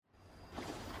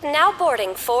Now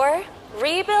boarding for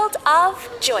Rebuild of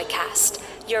Joycast,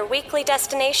 your weekly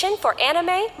destination for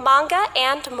anime, manga,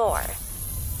 and more.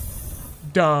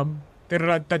 Dumb. Dum.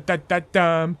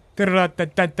 Dun.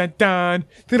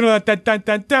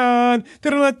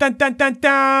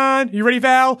 You ready,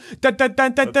 Val? I'm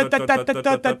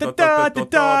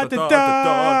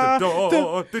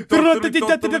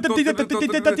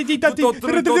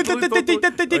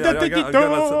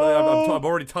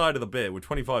already tired of the bit. We're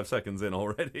 25 seconds in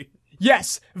already.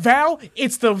 Yes, Val,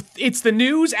 it's the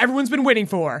news everyone's been waiting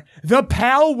for. The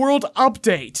Pal World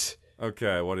update.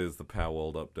 Okay, what is the Pal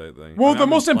World update thing? Well, the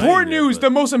most important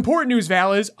news,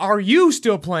 Val, is are you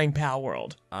still playing Pal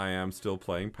World? I am still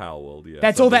playing Pal World, yes.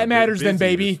 That's all that matters then,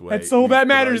 baby. That's all that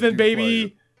matters then,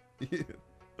 baby.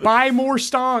 Buy more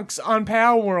stonks on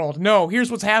Pal World. No, here's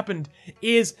what's happened,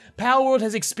 is Pal World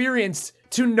has experienced,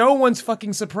 to no one's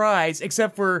fucking surprise,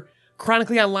 except for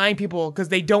chronically online people, because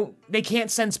they can't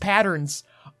sense patterns.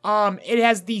 It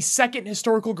has the second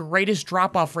historical greatest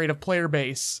drop-off rate of player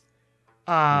base.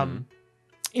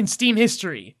 In Steam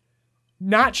history.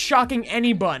 Not shocking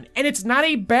anyone. And it's not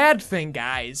a bad thing,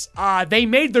 guys. They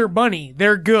made their money.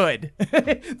 They're good.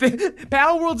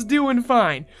 Pal World's doing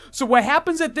fine. So what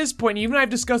happens at this point, and even I've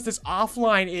discussed this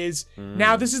offline, is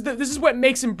now this is what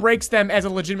makes and breaks them as a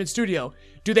legitimate studio.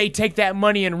 Do they take that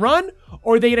money and run,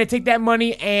 or are they gonna take that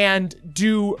money and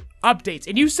do updates?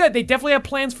 And you said they definitely have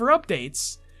plans for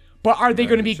updates, but are they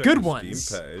gonna be good ones?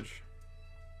 Steam page.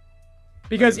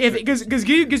 Because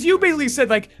you basically said,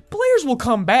 like, players will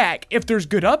come back if there's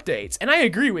good updates, and I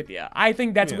agree with you. I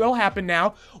think that's what will happen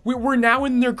now. We're now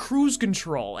in their cruise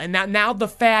control, and now the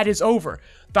fad is over.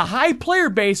 The high player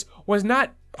base was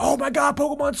not, oh my god,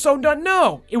 Pokemon's so done.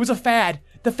 No, it was a fad.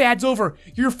 The fad's over.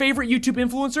 Your favorite YouTube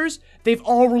influencers, they've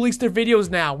all released their videos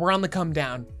now. We're on the come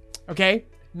down, okay?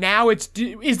 Now is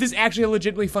this actually a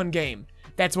legitimately fun game?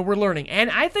 That's what we're learning. And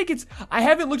I think I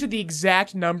haven't looked at the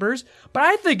exact numbers, but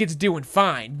I think it's doing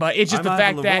fine. But it's just the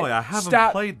fact that I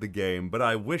haven't played the game, but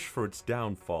I wish for its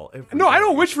downfall. No, I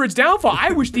don't wish for its downfall.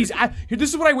 I wish this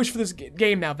is what I wish for this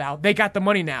game now, Val. They got the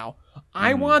money now.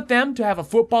 I want them to have a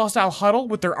football-style huddle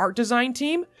with their art design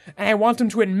team, and I want them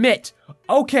to admit,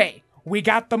 okay, we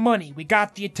got the money, we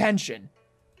got the attention.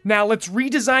 Now let's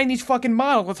redesign these fucking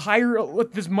models. Let's hire,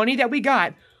 with this money that we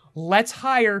got, let's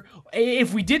hire,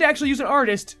 if we did actually use an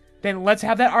artist, then let's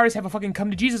have that artist have a fucking come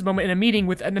to Jesus moment in a meeting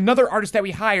with another artist that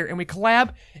we hire, and we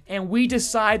collab, and we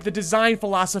decide the design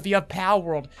philosophy of Pal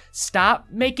World. Stop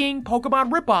making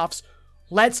Pokemon ripoffs.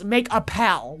 Let's make a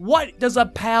Pal. What does a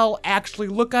Pal actually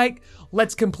look like?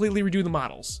 Let's completely redo the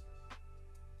models.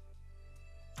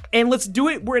 And let's do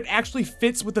it where it actually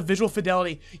fits with the visual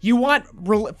fidelity. You want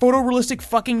photorealistic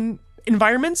fucking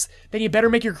environments, then you better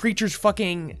make your creatures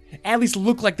fucking at least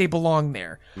look like they belong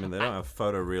there. I mean, they don't have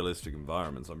photorealistic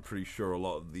environments. I'm pretty sure a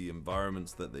lot of the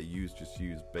environments that they use just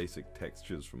use basic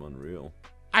textures from Unreal.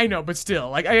 I know, but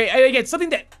still, like, I get something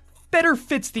that better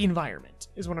fits the environment,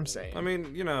 is what I'm saying. I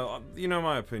mean, you know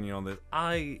my opinion on this.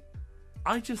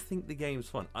 I just think the game's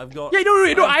fun. I've got... Yeah, no,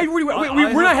 we're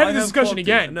not having this discussion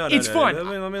again. It's fun.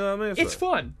 Let me it's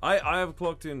fun. I have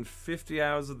clocked in 50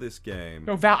 hours of this game.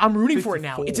 No, Val, I'm rooting for it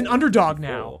now. It's an underdog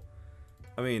 54. Now.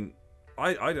 I mean,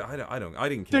 I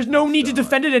didn't care. There's no need to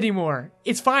defend it anymore.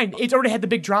 It's fine. It's already had the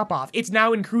big drop-off. It's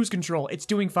now in cruise control. It's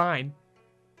doing fine.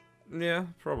 Yeah,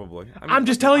 probably. I mean, I'm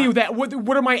just telling you that.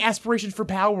 What are my aspirations for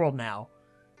Pal World now?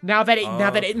 Now that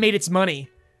it made its money.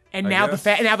 And now the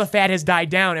fad has died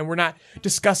down, and we're not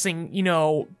discussing,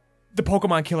 the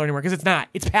Pokemon killer anymore, because it's not.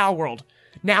 It's Pal World.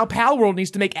 Now Pal World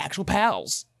needs to make actual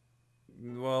pals.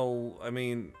 Well, I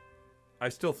mean, I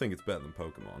still think it's better than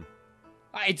Pokemon.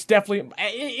 It's definitely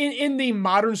in the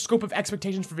modern scope of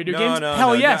expectations for video games.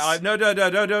 Hell yes. No,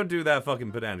 don't do that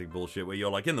fucking pedantic bullshit where you're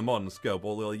like in the modern scope,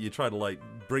 or you try to like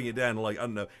bring it down to like I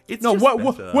don't know. It's no,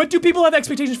 what do people have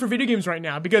expectations for video games right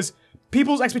now? Because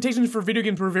people's expectations for video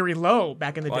games were very low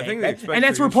back in the day, and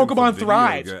that's where Pokemon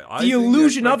thrived. The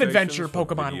illusion of adventure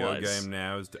Pokemon was. Video game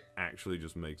now is to actually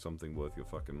just make something worth your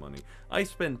fucking money. I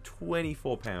spend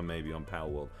 £24 maybe on Pal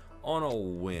World. On a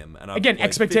whim, and again,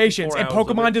 expectations, and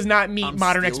Pokemon does not meet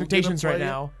modern expectations right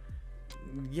now.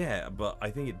 Yeah, but I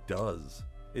think it does.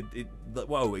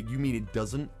 Whoa, you mean it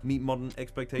doesn't meet modern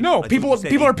expectations? No, people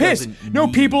are pissed. No,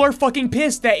 people are fucking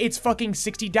pissed that it's fucking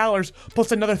 $60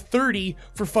 plus another $30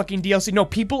 for fucking DLC. No,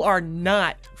 people are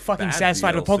not fucking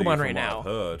satisfied with Pokemon right now. I've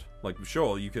heard. Like,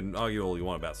 sure, you can argue all you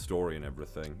want about story and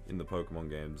everything in the Pokemon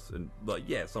games, and like,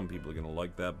 yeah, some people are gonna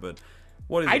like that, but.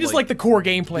 I just like the core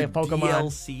gameplay of Pokemon.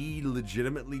 DLC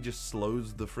legitimately just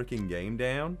slows the freaking game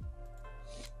down?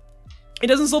 It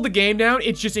doesn't slow the game down,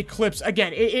 it's just eclipse.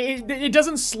 Again, it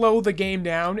doesn't slow the game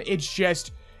down, it's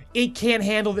just it can't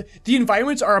handle the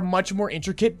environments are much more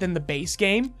intricate than the base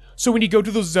game. So when you go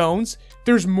to those zones,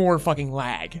 there's more fucking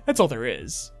lag. That's all there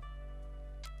is.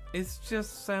 It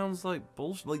just sounds like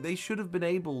bullshit. Like, they should have been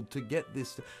able to get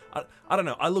this. I don't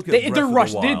know. I look at they're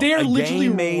rushed. Breath of the Wild, They are literally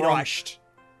made rushed.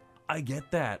 I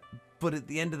get that. But at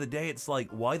the end of the day, it's like,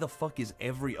 why the fuck is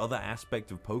every other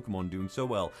aspect of Pokemon doing so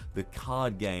well? The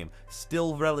card game,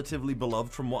 still relatively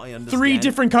beloved from what I understand. Three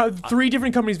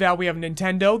different companies, Val. We have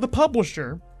Nintendo, the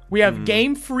publisher. We have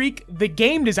Game Freak, the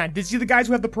game design. These are the guys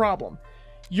who have the problem.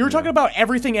 You're talking about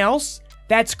everything else.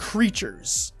 That's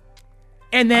Creatures.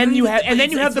 And then you have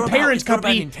the parent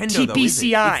company, Nintendo,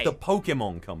 TPCI. It's the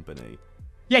Pokemon company.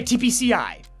 Yeah,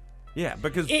 TPCI. Yeah,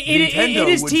 because Nintendo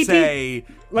would TP say,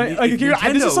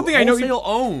 if this is something I know. Wholesale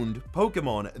owned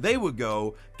Pokemon, they would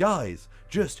go, guys,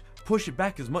 just push it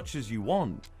back as much as you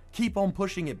want. Keep on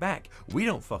pushing it back. We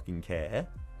don't fucking care.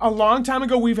 A long time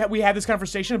ago, we had this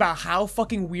conversation about how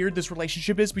fucking weird this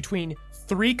relationship is between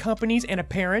 3 companies and a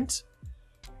parent.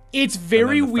 It's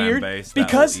very weird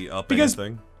because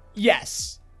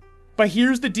yes, but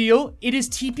here's the deal: it is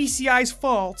TPCI's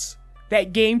fault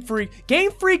that Game Freak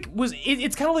was.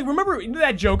 It's kind of like, remember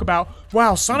that joke about,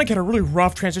 wow, Sonic had a really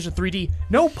rough transition to 3D.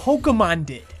 No, Pokemon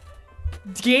did.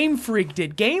 Game Freak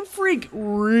did. Game Freak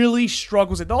really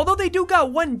struggles with it. Although they do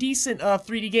got one decent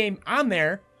 3D game on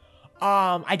there.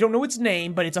 I don't know its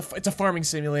name, but it's a farming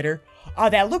simulator.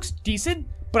 That looks decent,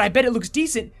 but I bet it looks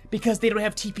decent because they don't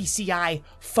have TPCI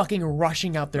fucking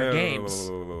rushing out their games.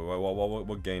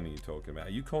 What game are you talking about? Are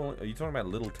you talking about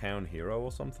Little Town Hero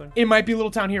or something? It might be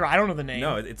Little Town Hero. I don't know the name.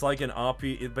 No, it's like an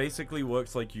RP. It basically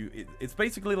works like it's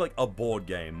basically like a board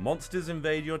game. Monsters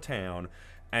invade your town,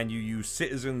 and you use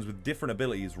citizens with different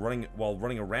abilities running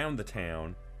around the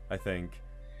town, I think.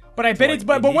 But I bet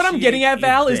but what I'm getting at,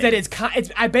 Val, is that it's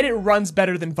I bet it runs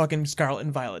better than fucking Scarlet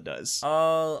and Violet does.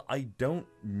 I don't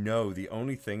know. The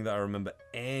only thing that I remember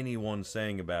anyone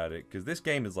saying about it, because this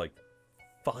game is like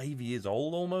 5 years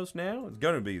old almost now. It's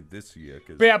gonna be this year.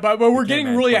 But we're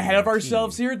getting really ahead of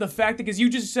ourselves here. The fact that, because you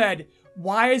just said,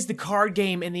 why is the card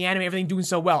game and the anime everything doing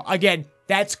so well? Again,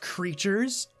 that's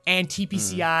Creatures and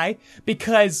TPCI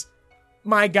because,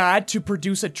 my God, to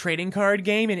produce a trading card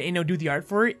game and do the art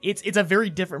for it, it's a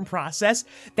very different process.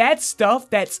 That's stuff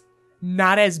that's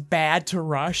not as bad to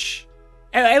rush.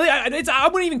 I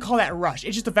wouldn't even call that rush.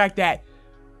 It's just the fact that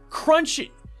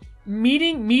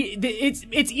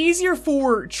it's easier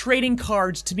for trading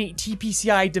cards to meet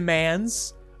TPCI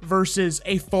demands versus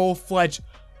a full-fledged,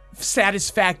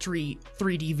 satisfactory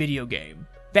 3D video game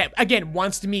that, again,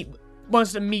 wants to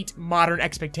meet modern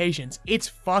expectations. It's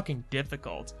fucking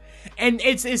difficult. And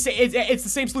it's the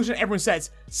same solution everyone says.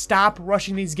 Stop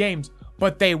rushing these games.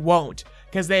 But they won't.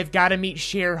 Because they've got to meet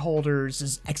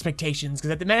shareholders' expectations.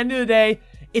 Because at the end of the day,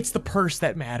 it's the purse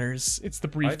that matters. It's the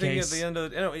briefcase. I think at the end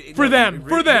of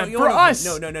the... For us.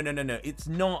 No. It's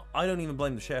not... I don't even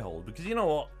blame the shareholders. Because you know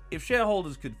what? If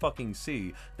shareholders could fucking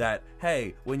see that,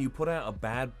 hey, when you put out a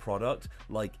bad product,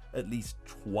 like, at least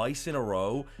twice in a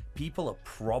row, people are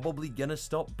probably gonna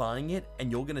stop buying it,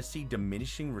 and you're gonna see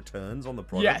diminishing returns on the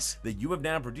product that you have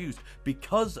now produced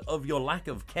because of your lack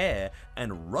of care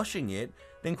and rushing it,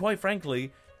 then quite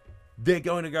frankly, they're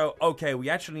going to go, okay, we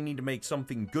actually need to make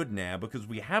something good now because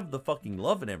we have the fucking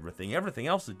love and everything. Everything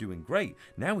else is doing great.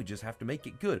 Now we just have to make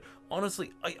it good.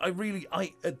 Honestly,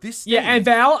 I at this stage... Yeah, and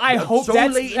Val, I hope so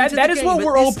that is what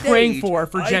we're all praying for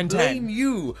Gen 10. I blame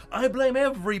you. I blame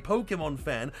every Pokemon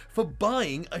fan for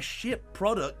buying a shit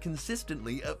product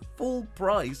consistently at full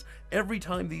price every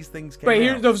time these things came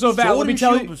out. So Val, let me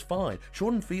tell you... was fine.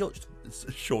 Sword and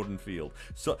Field.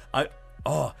 So,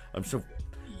 I'm so...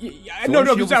 No,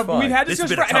 we've had this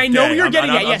discussion, and I know you're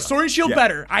getting it. Yeah, Sword and Shield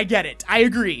better. I get it. I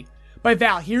agree. But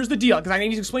Val, here's the deal, because I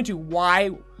need to explain to you why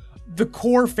the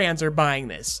core fans are buying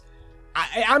this.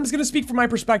 I'm just going to speak from my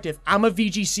perspective. I'm a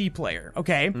VGC player,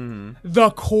 okay? Mm-hmm.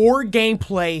 The core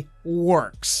gameplay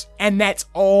works, and that's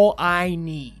all I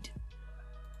need.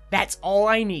 That's all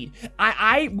I need.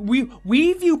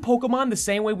 We view Pokemon the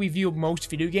same way we view most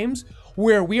video games,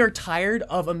 where we are tired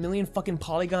of a million fucking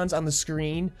polygons on the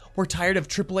screen. We're tired of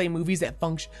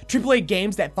AAA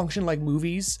games that function like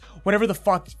movies. Whatever the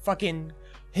fucking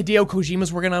Hideo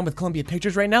Kojima's working on with Columbia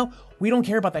Pictures right now, we don't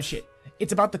care about that shit.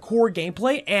 It's about the core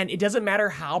gameplay, and it doesn't matter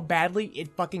how badly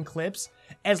it fucking clips,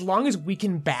 as long as we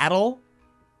can battle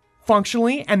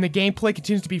functionally and the gameplay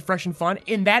continues to be fresh and fun.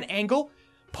 In that angle,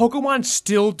 Pokemon's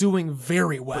still doing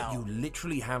very well. But you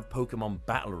literally have Pokemon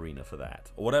Battle Arena for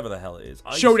that, or whatever the hell it is.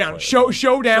 Showdown. It's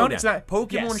not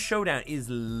Pokemon Showdown is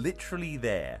literally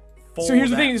there For here's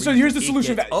the that thing. So reason, here's the it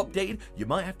solution. gets updated. You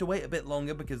might have to wait a bit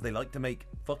longer because they like to make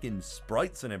fucking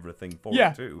sprites and everything for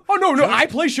it too. Oh no, I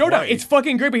play Showdown. It's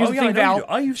fucking great. But here's the thing,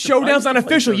 Val. Showdown's not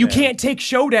official. You can't take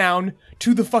Showdown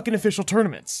to the fucking official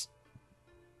tournaments.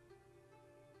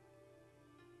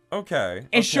 Okay.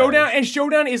 And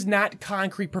Showdown is not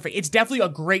concrete perfect. It's definitely a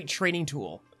great training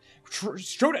tool.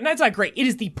 Showdown, that's not great. It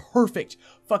is the perfect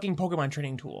fucking Pokemon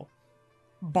training tool.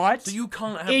 But so you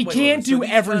can't have, it can't do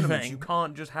everything. You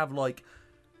can't just have like,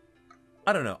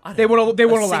 I don't know. They won't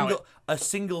allow it. A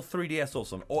single 3DS or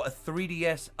something, or a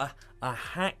 3DS, a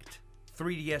hacked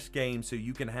 3DS game, so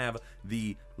you can have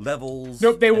the levels.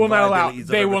 Nope, they will not allow it.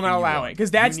 They will not allow it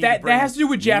because that has to do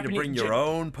with Japanese. You need to bring your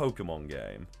own Pokemon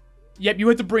game. Yep, you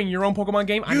have to bring your own Pokemon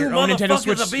game on your own Nintendo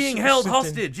Switch. You motherfuckers are being held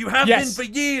hostage. You have been for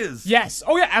years. Yes.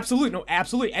 Oh yeah, absolutely. No,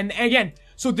 absolutely. And again,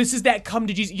 so this is that come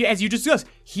to Jesus, as you just discussed.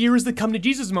 Here is the come to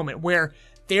Jesus moment where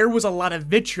there was a lot of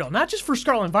vitriol, not just for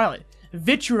Scarlet and Violet,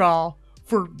 vitriol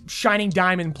for Shining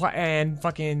Diamond and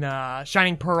fucking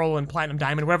Shining Pearl and Platinum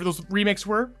Diamond, whatever those remakes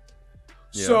were.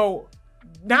 Yeah. So,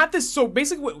 not this. So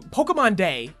basically, Pokemon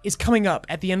Day is coming up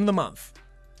at the end of the month.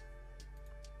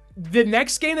 The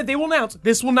next game that they will announce,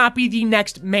 this will not be the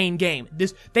next main game.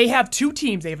 They have two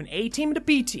teams. They have an A team and a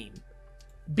B team.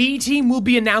 B team will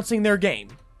be announcing their game.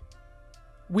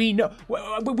 We know.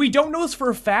 We don't know this for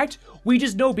a fact. We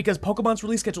just know because Pokemon's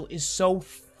release schedule is so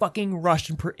fucking rushed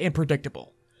and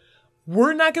unpredictable.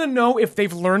 We're not going to know if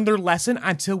they've learned their lesson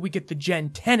until we get the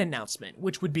Gen 10 announcement,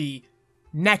 which would be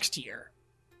next year.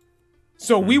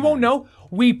 So we won't know.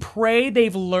 We pray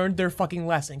they've learned their fucking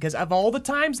lesson because of all the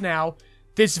times now,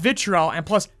 this vitriol, and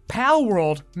plus Pal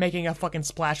World making a fucking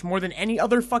splash more than any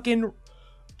other fucking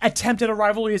attempt at a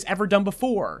rivalry has ever done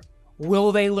before.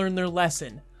 Will they learn their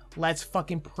lesson? Let's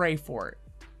fucking pray for it.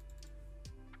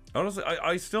 Honestly,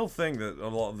 I still think that a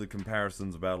lot of the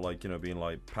comparisons about, like, you know, being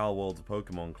like Pal World's a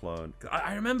Pokemon clone.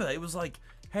 I remember it was like,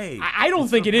 hey, I don't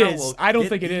think it is. I don't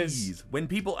think it is. When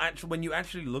you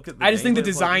actually look at the I just think the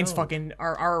designs fucking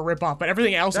are a rip off, but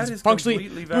everything else is functionally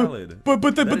completely valid.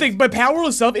 But Power World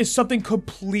itself is something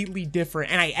completely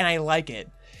different, and I like it.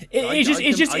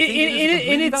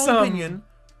 It's opinion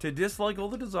to dislike all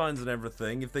the designs and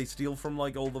everything if they steal from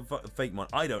like all the fake mon.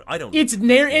 I don't. I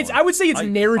would say its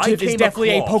narrative is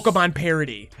definitely a Pokemon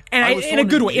parody, and in a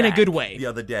good way. In a good way. The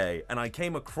other day, and I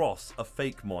came across a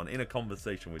fake mon in a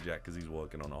conversation with Jack because he's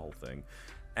working on a whole thing,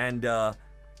 and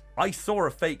I saw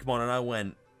a fake mon and I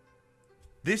went,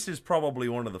 "This is probably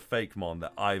one of the fake mon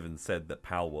that Ivan said that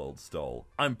Pal World stole.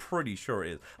 I'm pretty sure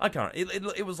it is. I can't.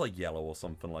 It was like yellow or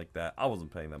something like that. I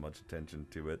wasn't paying that much attention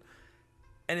to it."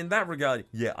 And in that regard,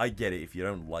 yeah, I get it if you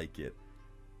don't like it.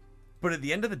 But at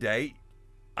the end of the day,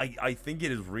 I think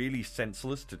it is really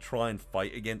senseless to try and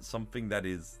fight against something that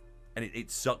is... And it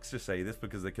sucks to say this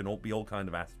because there can be all kind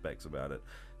of aspects about it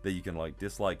that you can like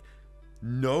dislike.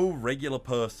 No regular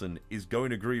person is going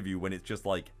to agree with you when it's just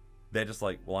like... They're just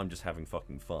like, well, I'm just having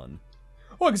fucking fun.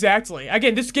 Well, exactly.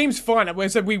 Again, this game's fun. I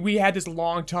said we had this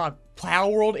long talk.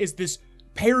 Pal World is this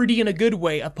parody in a good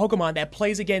way of Pokemon that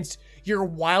plays against your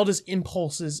wildest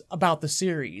impulses about the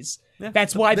series. Yeah.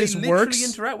 That's why this works. They literally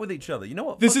interact with each other. You know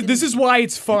what? This is why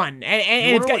it's fun,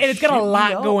 and it's got a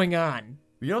lot going on.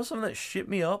 You know something that shit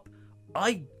me up?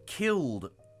 I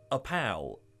killed a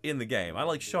pal in the game. I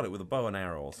like shot it with a bow and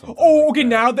arrow or something. Oh, okay.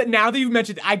 Now that you've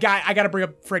mentioned, I got to bring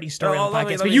up Freddy's story on the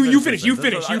podcast. But you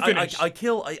finish.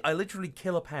 I literally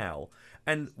kill a pal,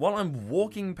 and while I'm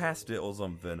walking past it or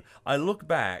something, I look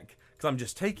back because I'm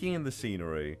just taking in the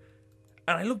scenery.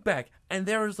 And I look back, and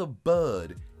there is a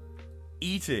bird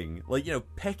eating, like, you know,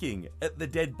 pecking at the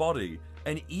dead body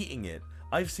and eating it.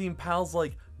 I've seen pals,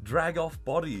 like, drag off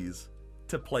bodies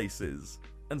to places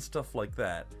and stuff like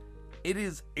that.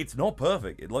 It's not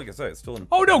perfect. Like I say, it's still...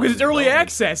 Oh, no, because it's early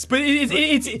access, but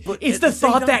it's the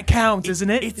thought that counts, isn't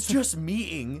it? It's just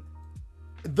meeting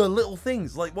the little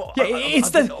things. Like, well,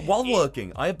 yeah, while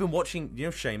working, I have been watching, you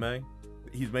know, Shame?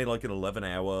 He's made like an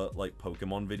 11-hour like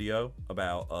Pokemon video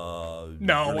about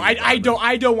No, I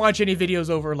don't watch any videos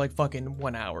over like fucking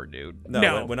 1 hour, dude.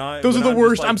 No. Those are the I'm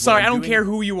worst. Like, I'm sorry. I don't care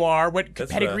who you are, what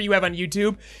pedigree you have on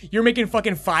YouTube. You're making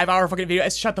fucking 5-hour fucking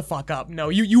videos. Shut the fuck up. No,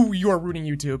 you are ruining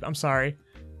YouTube. I'm sorry.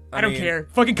 I don't care.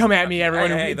 Fucking come at me,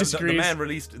 everyone who disagrees.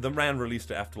 The man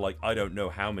released it after like I don't know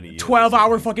how many years.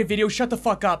 12-hour fucking video. Shut the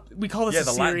fuck up. We call this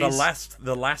a series.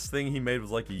 The last thing he made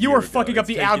was like a year You are ago. fucking up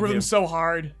the algorithm so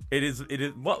hard. It is.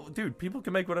 Well, dude, people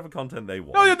can make whatever content they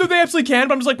want. No, they absolutely can.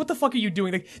 But I'm just like, what the fuck are you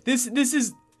doing? Like this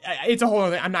is. It's a whole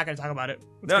other thing. I'm not going to talk about it.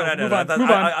 Move on.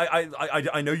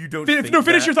 I know you don't. Finish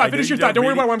your thought. Finish your thought. Don't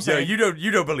worry about what I'm saying.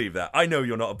 You don't believe that. I know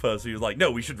you're not a person who's like,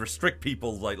 no, we should restrict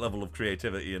people's like level of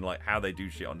creativity and like how they do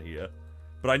shit on here.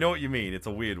 but I know what you mean. It's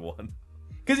a weird one.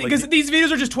 Because these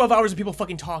videos are just 12 hours of people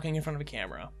fucking talking in front of a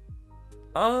camera.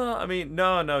 I mean,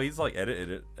 no, he's like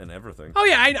edited it and everything. Oh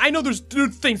yeah, I know there's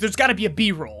things. There's got to be a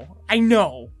B-roll. I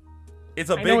know. It's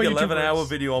a big 11-hour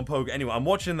video on poker. Anyway, I'm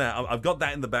watching that. I've got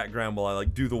that in the background while I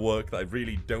like do the work that I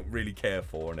really don't care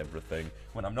for and everything.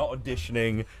 When I'm not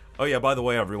auditioning. Oh yeah, by the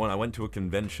way, everyone, I went to a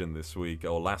convention this week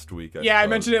or last week. I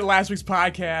mentioned it in last week's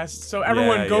podcast. So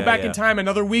everyone, go back in time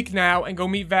another week now and go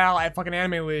meet Val at fucking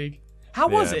Anime League. How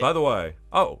was it? By the way,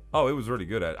 it was really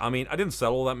good. I mean, I didn't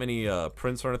sell all that many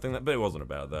prints or anything, but it wasn't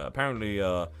about that. Apparently,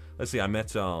 let's see, I met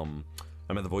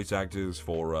the voice actors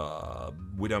for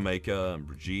Widowmaker and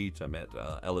Brigitte. I met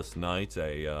Ellis Knight,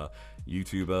 a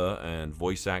YouTuber and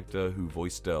voice actor who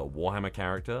voiced a Warhammer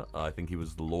character. I think he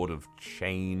was the Lord of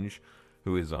Change,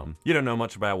 who is, you don't know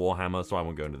much about Warhammer, so I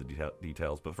won't go into the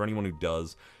details, but for anyone who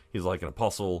does, he's like an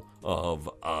apostle of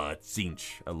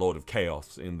Tzeentch, a Lord of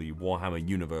Chaos in the Warhammer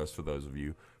universe, for those of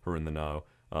you who are in the know.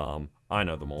 I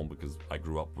know them all because I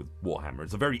grew up with Warhammer.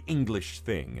 It's a very English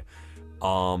thing.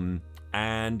 And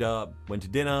went to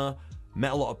dinner,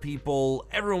 met a lot of people.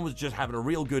 Everyone was just having a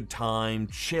real good time,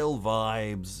 chill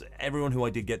vibes. Everyone who I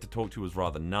did get to talk to was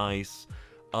rather nice.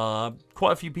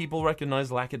 Quite a few people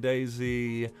recognized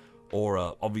Lackadaisy, or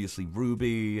obviously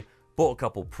Ruby. Bought a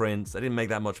couple prints. I didn't make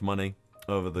that much money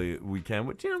over the weekend,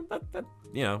 which,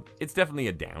 it's definitely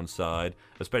a downside,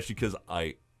 especially because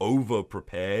I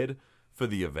over-prepared for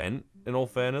the event, in all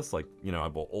fairness. Like, I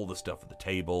bought all the stuff at the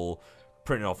table,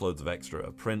 printed off loads of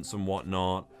extra prints and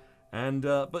whatnot, and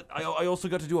but I also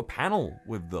got to do a panel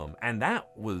with them, and that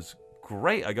was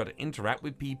great. I got to interact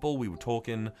with people. We were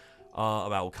talking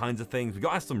about all kinds of things. We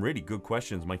got asked some really good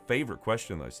questions. My favorite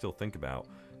question that I still think about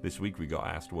this week we got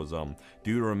asked was, do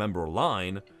you remember a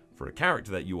line for a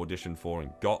character that you auditioned for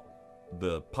and got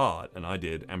the part? And I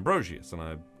did Ambrosius, and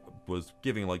I was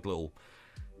giving like little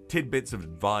tidbits of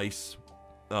advice,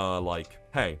 like,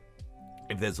 hey,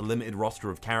 if there's a limited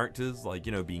roster of characters, like,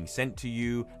 being sent to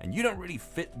you, and you don't really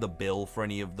fit the bill for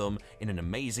any of them in an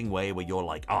amazing way where you're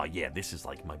like, oh yeah, this is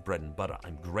like my bread and butter,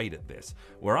 I'm great at this.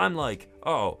 Where I'm like,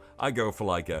 oh, I go for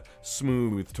like a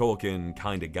smooth talking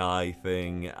kind of guy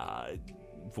thing,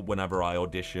 for whenever I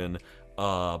audition.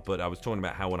 But I was talking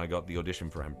about how when I got the audition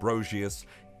for Ambrosius,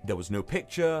 there was no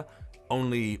picture,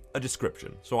 only a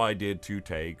description. So I did 2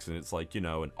 takes, and it's like,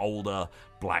 an older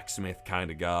blacksmith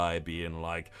kind of guy being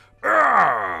like,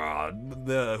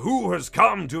 who has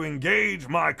come to engage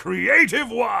my creative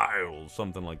wiles?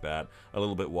 Something like that, a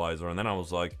little bit wiser. And then I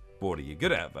was like, what are you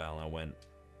good at, Val? And I went,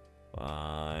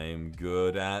 I'm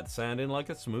good at sounding like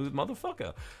a smooth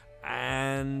motherfucker.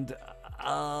 And,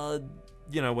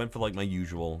 went for like my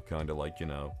usual kind of like,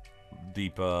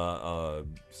 deeper,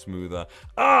 smoother.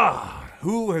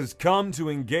 Who has come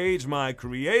to engage my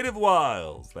creative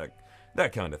wiles?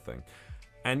 That kind of thing.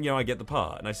 And, I get the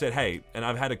part. And I said, hey, and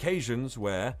I've had occasions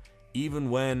where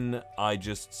even when I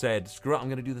just said, screw it, I'm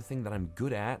going to do the thing that I'm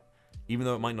good at, even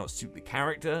though it might not suit the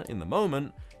character in the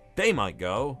moment, they might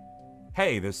go,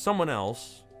 hey, there's someone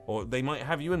else, or they might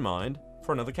have you in mind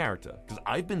for another character. Because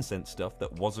I've been sent stuff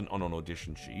that wasn't on an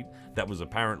audition sheet, that was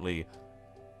apparently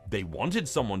they wanted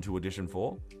someone to audition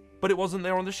for, but it wasn't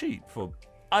there on the sheet for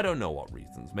I don't know what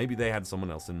reasons. Maybe they had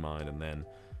someone else in mind, and then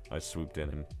I swooped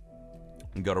in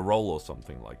and got a role or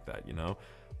something like that,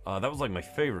 That was like my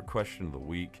favorite question of the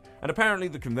week. And apparently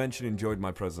the convention enjoyed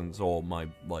my presence or my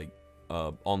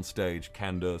on-stage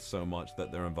candor so much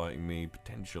that they're inviting me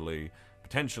potentially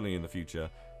in the future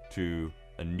to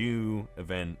a new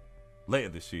event later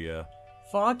this year.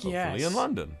 Fuck hopefully yes. in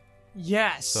London.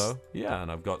 Yes. So, yeah,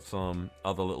 and I've got some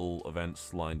other little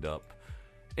events lined up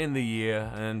in the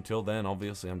year. And until then,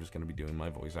 obviously, I'm just going to be doing my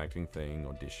voice acting thing,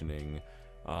 auditioning,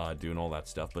 doing all that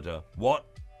stuff. But what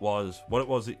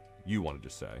was it you wanted to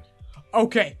say?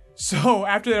 Okay, so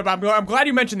after that, I'm glad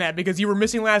you mentioned that because you were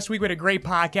missing last week. We had a great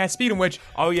podcast. Speaking of which,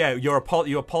 oh yeah, you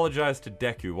apologized to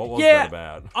Deku. What was that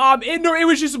about?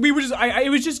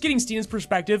 It was just getting Stina's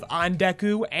perspective on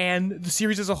Deku and the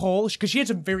series as a whole because she had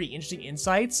some very interesting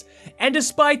insights. And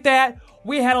despite that,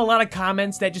 we had a lot of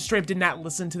comments that just straight up did not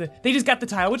listen to they just got the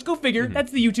title, which go figure. Mm-hmm.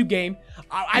 That's the YouTube game.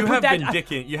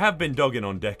 You have been dogging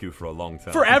on Deku for a long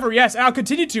time. Forever, yes. And I'll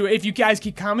continue to if you guys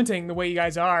keep commenting the way you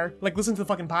guys are. Like, listen to the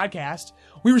fucking podcast.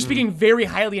 We were speaking very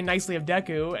highly and nicely of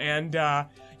Deku, and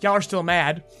y'all are still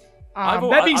mad.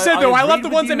 That being said, though, I left the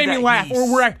ones that made me laugh,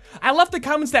 I left the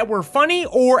comments that were funny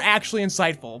or actually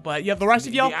insightful. But yeah, the rest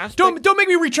of y'all, don't make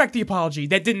me retract the apology.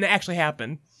 That didn't actually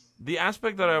happen. The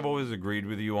aspect that I've always agreed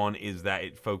with you on is that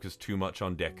it focused too much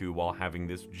on Deku while having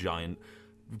this giant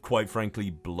quite frankly,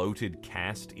 bloated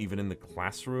cast even in the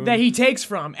classroom. That he takes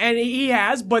from. And he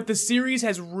has, but the series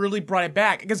has really brought it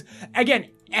back. Because,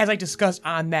 again, as I discussed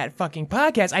on that fucking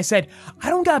podcast, I said, I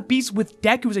don't got beefs with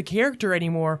Deku as a character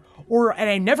anymore, and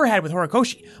I never had with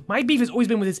Horikoshi. My beef has always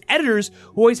been with his editors,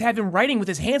 who always have him writing with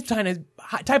his hands tied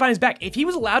on his back. If he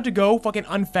was allowed to go fucking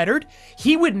unfettered,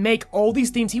 he would make all these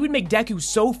themes, he would make Deku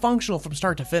so functional from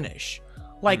start to finish.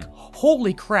 Like,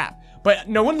 holy crap. But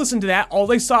no one listened to that. All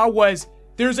they saw was,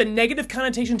 there's a negative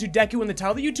connotation to Deku in the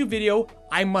title of the YouTube video,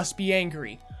 I must be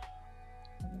angry.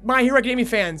 My Hero Academia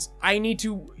fans,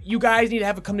 you guys need to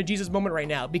have a come to Jesus moment right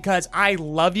now, because I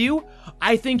love you.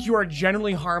 I think you are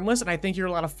generally harmless, and I think you're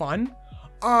a lot of fun.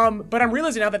 But I'm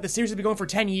realizing now that the series has been going for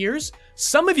 10 years,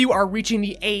 some of you are reaching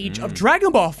the age of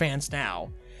Dragon Ball fans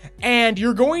now. And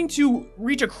you're going to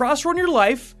reach a crossroad in your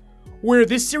life where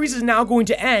this series is now going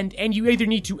to end, and you either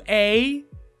need to A,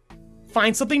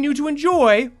 find something new to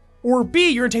enjoy, or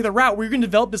B, you're gonna take the route where you're gonna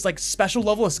develop this like special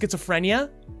level of schizophrenia,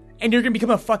 and you're gonna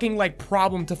become a fucking like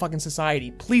problem to fucking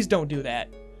society. Please don't do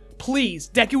that. Please,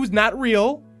 Deku is not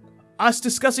real. Us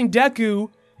discussing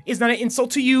Deku is not an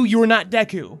insult to you. You are not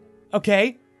Deku.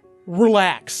 Okay?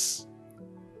 Relax.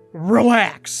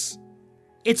 Relax.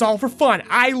 It's all for fun.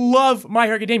 I love My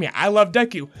Hero Academia. I love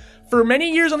Deku. For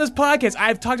many years on this podcast,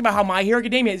 I've talked about how My Hero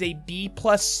Academia is a B+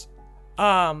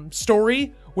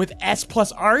 story with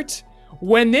S+ art.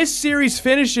 When this series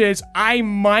finishes, I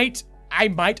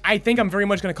think I'm very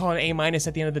much going to call it an A-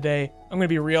 at the end of the day. I'm going to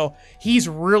be real. He's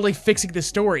really fixing this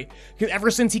story. Because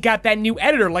ever since he got that new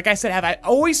editor, like I said, I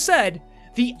always said,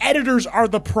 the editors are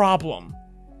the problem.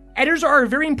 Editors are a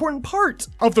very important part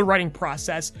of the writing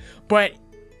process, but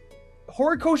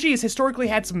Horikoshi has historically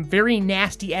had some very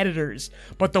nasty editors,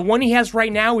 but the one he has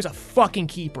right now is a fucking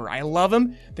keeper. I love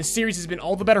him. The series has been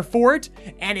all the better for it,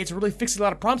 and it's really fixing a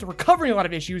lot of problems, recovering a lot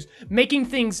of issues, making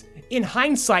things, in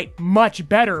hindsight, much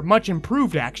better, much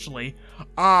improved, actually.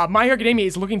 My Hero Academia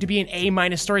is looking to be an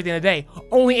A- story at the end of the day.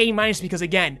 Only A- because,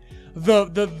 again,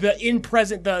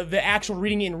 the actual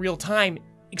reading it in real time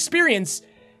experience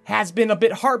has been a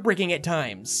bit heartbreaking at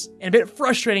times, and a bit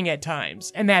frustrating at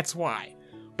times, and that's why.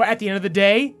 But at the end of the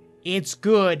day, it's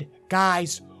good.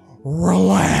 Guys,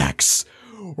 relax.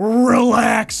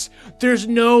 Relax. There's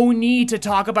no need to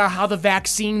talk about how the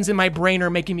vaccines in my brain are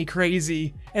making me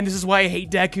crazy. And this is why I hate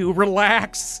Deku.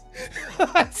 Relax.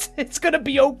 It's gonna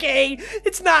be okay.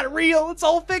 It's not real. It's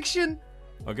all fiction.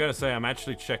 I gotta say, I'm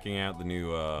actually checking out the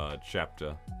new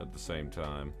chapter at the same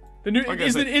time.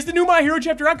 Is the new My Hero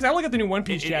chapter out? Because I look at the new One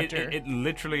Piece chapter. It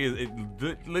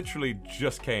literally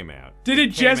just came out. Did it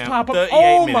just pop up?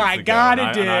 Oh my god,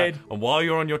 it did. And while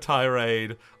you're on your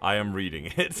tirade, I am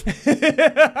reading it.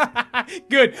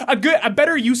 Good. A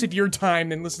better use of your time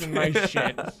than listening to my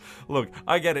shit. Look,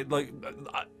 I get it. Like,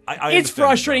 I it's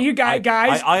frustrating. You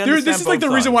guys, this is like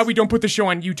the reason why we don't put the show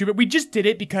on YouTube. We just did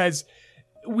it because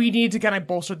we need to kind of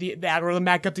bolster the algorithm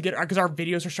back up to get, because our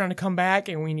videos are starting to come back,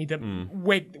 and we need to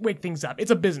wake things up.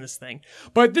 It's a business thing.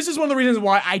 But this is one of the reasons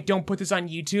why I don't put this on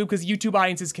YouTube, because YouTube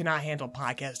audiences cannot handle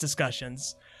podcast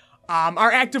discussions.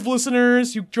 Our active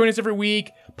listeners who join us every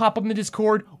week, pop up in the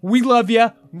Discord, we love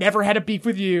you. Never had a beef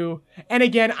with you. And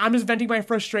again, I'm just venting my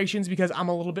frustrations because I'm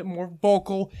a little bit more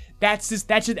vocal.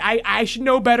 I should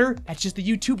know better. That's just the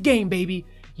YouTube game, baby.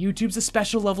 YouTube's a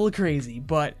special level of crazy,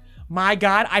 but my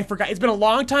god, I forgot. It's been a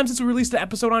long time since we released the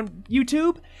episode on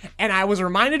YouTube, and I was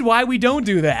reminded why we don't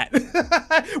do that.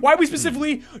 Why we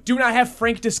specifically do not have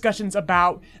frank discussions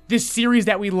about this series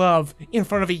that we love in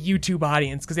front of a YouTube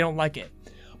audience, because they don't like it.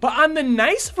 But on the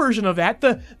nice version of that,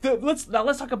 let's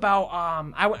talk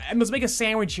about, let's make a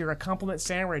sandwich here, a compliment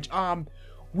sandwich.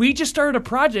 We just started a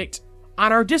project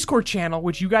on our Discord channel,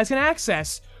 which you guys can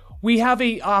access. We have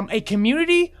a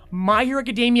community My Hero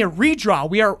Academia redraw.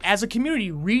 We are, as a community,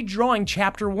 redrawing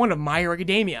Chapter 1 of My Hero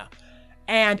Academia.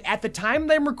 And at the time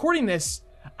that I'm recording this,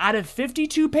 out of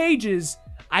 52 pages,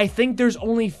 I think there's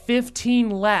only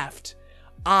 15 left.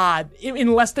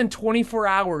 In less than 24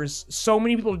 hours, so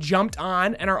many people jumped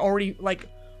on and are already, like,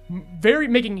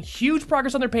 making huge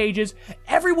progress on their pages.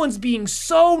 Everyone's being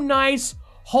so nice,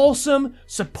 wholesome,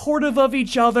 supportive of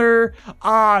each other,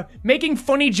 making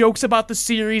funny jokes about the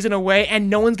series in a way, and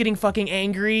no one's getting fucking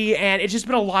angry, and it's just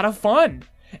been a lot of fun.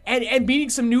 And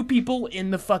meeting some new people in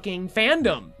the fucking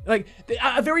fandom. Like,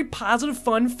 a very positive,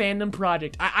 fun fandom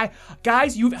project.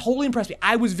 Guys, you've wholly impressed me.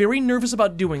 I was very nervous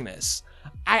about doing this.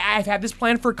 I've had this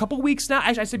plan for a couple weeks now.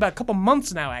 Actually, I say about a couple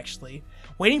months now, actually.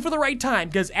 Waiting for the right time,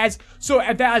 because as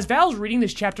Val's reading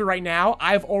this chapter right now,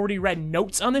 I've already read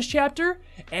notes on this chapter,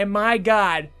 and my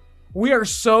god, We are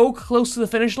so close to the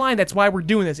finish line. That's why we're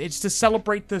doing this. It's to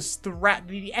celebrate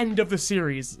the end of the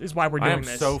series is why we're doing this.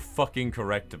 I am so fucking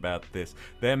correct about this.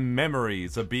 Their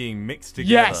memories are being mixed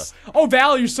together. Yes. Oh,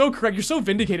 Val, you're so correct. You're so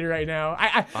vindicated right now.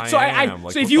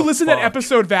 So if you listen to that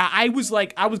episode, Val, I was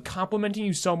complimenting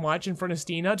you so much in front of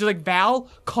Stina. Just like Val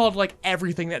called like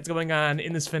everything that's going on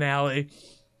in this finale.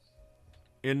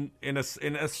 In a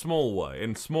small way,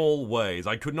 in small ways,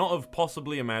 I could not have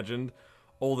possibly imagined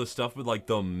all this stuff with like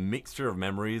the mixture of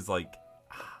memories. Like,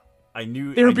 I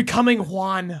knew they were becoming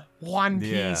one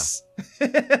piece.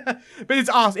 But it's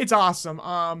awesome. It's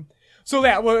awesome. So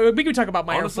that we can talk about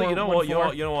my honestly, you know what?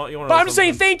 But I'm just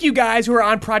saying, thank you guys who are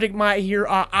on Project My Hero,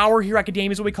 Our Hero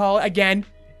Academia is what we call it. Again,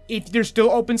 if there's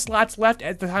still open slots left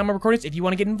at the time of recording, if you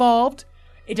want to get involved.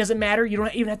 It doesn't matter. You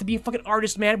don't even have to be a fucking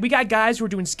artist, man. We got guys who are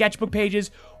doing sketchbook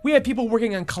pages. We have people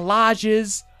working on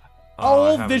collages.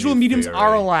 All visual mediums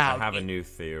are allowed. I have a new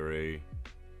theory.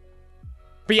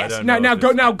 But yes, now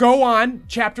go on.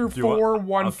 Chapter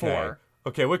 414.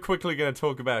 Okay, we're quickly going to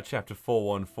talk about Chapter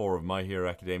 414 of My Hero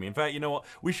Academia. In fact, you know what?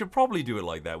 We should probably do it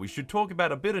like that. We should talk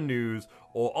about a bit of news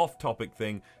or off-topic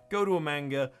thing, go to a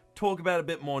manga, talk about a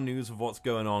bit more news of what's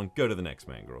going on, go to the next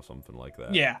manga or something like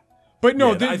that. Yeah. But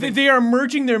no, they are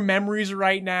merging their memories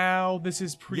right now. This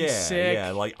is pretty sick.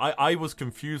 Yeah, like, I was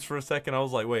confused for a second. I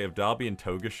was like, wait, have Darby and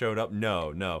Toga showed up?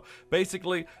 No.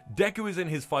 Basically, Deku is in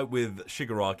his fight with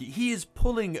Shigaraki. He is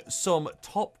pulling some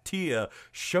top-tier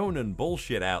shonen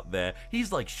bullshit out there.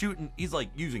 He's like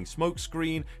using smoke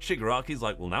screen. Shigaraki's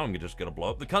like, well, now I'm just gonna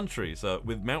blow up the country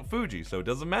with Mount Fuji, so it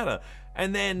doesn't matter.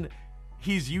 And then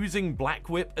he's using Black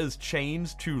Whip as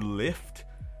chains to lift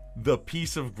the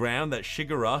piece of ground that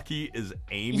Shigaraki is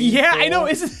aiming for. Yeah, I know.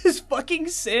 Isn't this fucking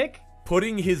sick?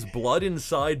 Putting his blood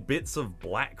inside bits of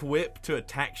Black Whip to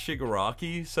attack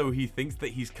Shigaraki, so he thinks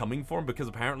that he's coming for him, because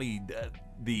apparently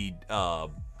the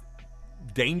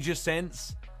danger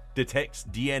sense detects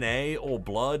DNA or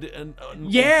blood and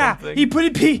yeah, or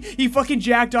he fucking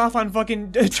jacked off on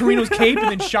fucking Torino's cape and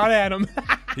then shot at him.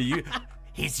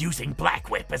 He's using Black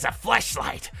Whip as a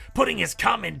fleshlight, putting his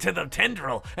cum into the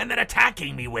tendril and then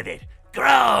attacking me with it.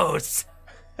 Gross!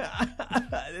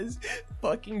 This is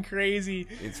fucking crazy.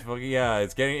 It's fucking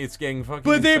it's getting fucking.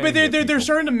 But they're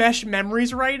starting to mesh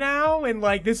memories right now, and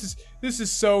like this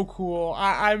is so cool.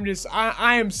 I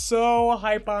am so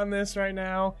hype on this right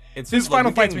now. This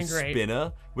final fight's been great.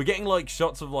 Spinner. We're getting like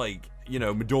shots of like, you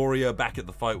know, Midoriya back at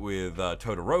the fight with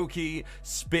Todoroki.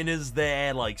 Spinner's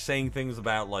there, like saying things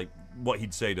about like what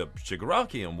he'd say to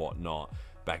Shigaraki and whatnot.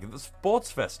 Back at the sports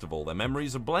festival, their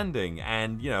memories are blending,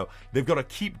 and, you know, they've got to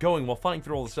keep going while fighting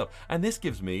through all this stuff. And this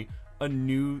gives me a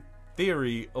new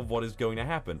theory of what is going to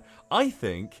happen. I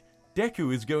think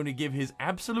Deku is going to give his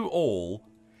absolute all.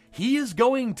 He is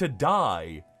going to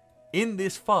die in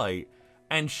this fight,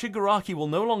 and Shigaraki will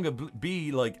no longer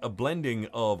be like a blending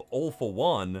of All for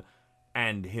One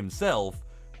and himself,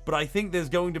 but I think there's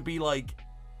going to be like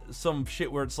some shit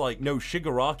where it's like, no,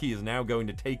 Shigaraki is now going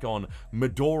to take on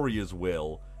Midoriya's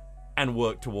will and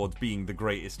work towards being the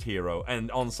greatest hero,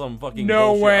 and on some fucking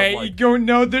no way. Like,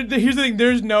 here's the thing.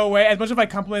 There's no way. As much as I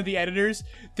compliment the editors,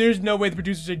 there's no way the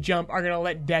producers at Jump are gonna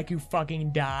let Deku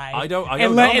fucking die. I don't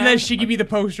and know, then Shiki be the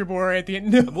poster boy at the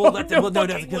end. No, that's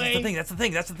the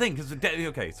thing. Because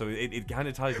okay, so it kind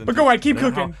of ties into. But go on, keep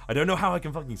cooking. I don't know how I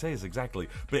can fucking say this exactly,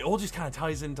 but it all just kind of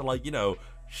ties into, like, you know,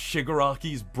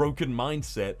 Shigaraki's broken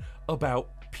mindset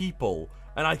about people.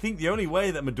 And I think the only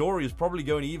way that Midori is probably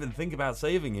going to even think about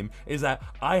saving him is that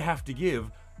I have to give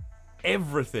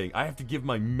everything. I have to give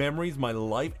my memories, my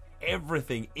life,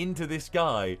 everything into this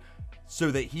guy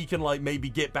so that he can, like, maybe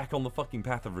get back on the fucking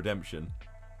path of redemption.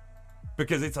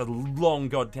 Because it's a long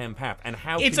goddamn path. And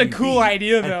how it's a cool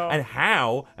idea, though. And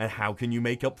how can you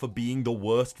make up for being the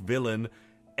worst villain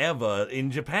ever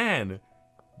in Japan?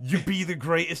 You be the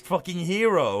greatest fucking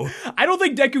hero. I don't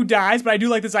think Deku dies, but I do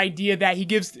like this idea that he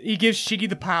gives Shiki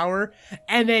the power,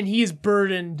 and then he is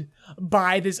burdened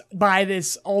by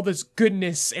all this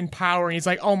goodness and power, and he's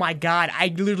like, oh my god,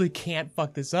 I literally can't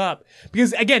fuck this up.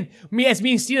 Because again, me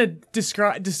and Stina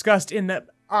discussed in the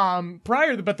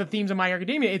prior about the themes of My Hero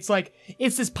Academia, it's like,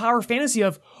 it's this power fantasy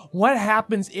of what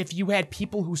happens if you had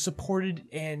people who supported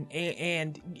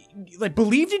and like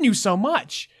believed in you so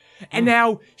much. And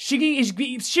now Shiki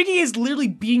is literally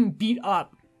being beat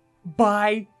up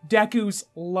by Deku's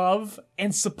love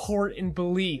and support and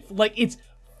belief. Like, it's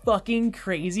fucking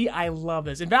crazy. I love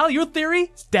this. And Val, your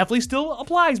theory definitely still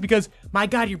applies because, my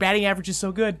God, your batting average is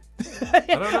so good. I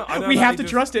don't know. We have to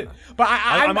trust it. But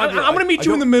I'm going to meet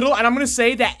you in the middle, and I'm going to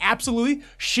say that absolutely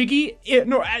Shiggy.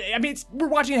 We're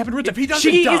watching it happen. If he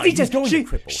doesn't die, he's going to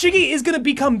cripple. Shiggy is going to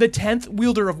become the 10th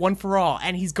wielder of One for All,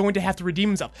 and he's going to have to redeem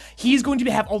himself. He's going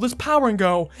to have all this power and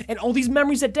go, and all these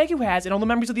memories that Deku has, and all the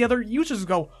memories of the other users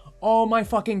go, oh my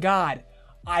fucking God.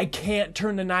 I can't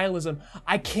turn to nihilism.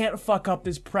 I can't fuck up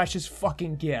this precious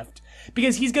fucking gift.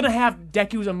 Because he's gonna have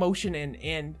Deku's emotion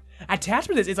and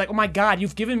attachment to this. It's like, oh my God,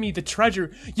 you've given me the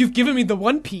treasure. You've given me the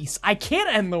One Piece. I can't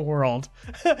end the world.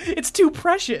 It's too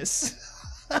precious.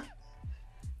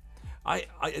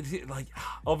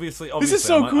 Obviously. This is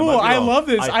so cool. I love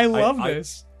this. I love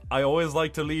this. I always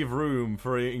like to leave room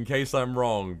for in case I'm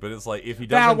wrong, but it's like if he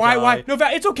doesn't why? No,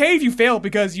 Val, it's okay if you fail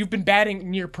because you've been batting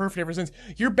near perfect ever since.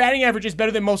 Your batting average is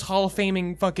better than most Hall of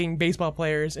Faming fucking baseball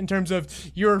players in terms of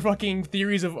your fucking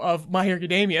theories of My Hero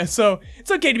Academia. So it's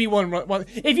okay to be one.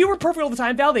 If you were perfect all the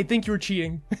time, Val, they'd think you were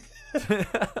cheating.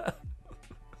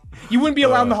 You wouldn't be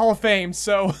allowed in the Hall of Fame.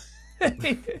 So.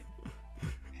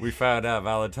 We found out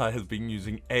Valentine has been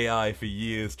using AI for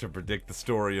years to predict the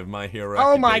story of My Hero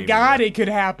Academia. Oh my God, it could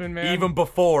happen, man. Even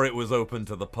before it was open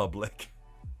to the public.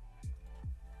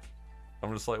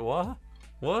 I'm just like, what?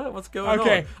 What's going on?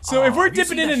 Okay, so if we're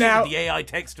dipping in and out... The AI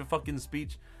text to fucking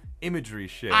speech imagery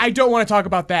shit. I don't want to talk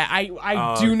about that.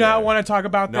 I do not want to talk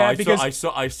about that because... I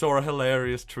saw a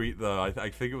hilarious tweet, though.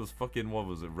 I think it was fucking, what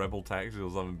was it, Rebel Taxi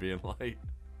or something being like...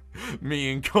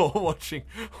 Me and Cole watching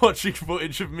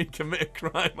footage of me commit a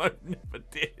crime I never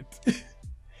did.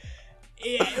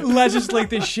 Legislate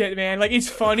this shit, man. Like, it's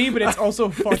funny, but it's also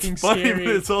fucking it's funny, scary.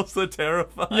 But it's also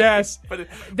terrifying. Yes,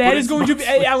 that is going to be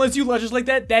unless you legislate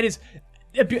that is.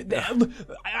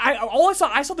 I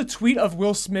saw the tweet of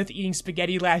Will Smith eating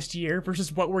spaghetti last year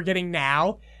versus what we're getting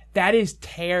now. That is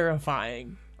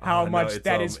terrifying. How much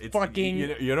that is fucking...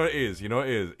 You know what it is?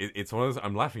 It's one of those...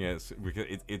 I'm laughing at it because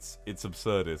it's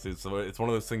absurdist. It's one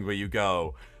of those things where you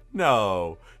go,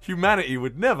 no, humanity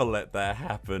would never let that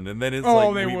happen. And then it's like...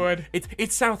 Oh, they would.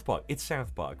 It's South Park. It's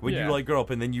South Park. When you like grow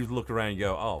up and then you look around and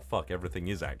go, oh, fuck, everything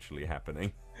is actually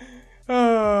happening.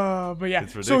 But yeah.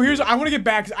 So I want to get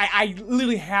back. I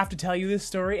literally have to tell you this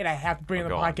story and I have to bring it in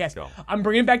the podcast. I'm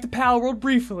bringing it back to Pal World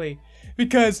briefly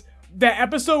because... That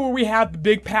episode where we had the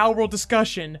big Pal World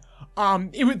discussion,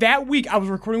 that week I was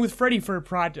recording with Freddie for a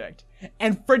project.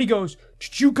 And Freddie goes,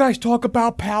 did you guys talk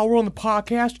about Pal World on the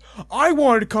podcast? I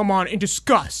wanted to come on and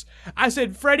discuss. I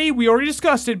said, Freddie, we already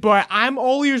discussed it, but I'm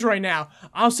all ears right now.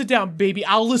 I'll sit down, baby.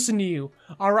 I'll listen to you.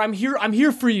 All right, I'm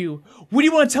here for you. What do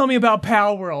you want to tell me about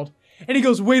Pal World? And he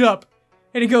goes, wait up.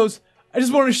 And he goes, I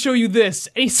just wanted to show you this.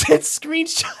 And he sent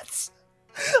screenshots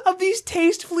of these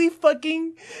tastefully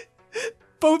fucking...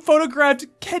 photographed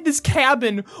this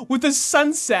cabin with a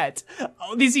sunset,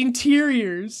 these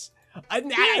interiors.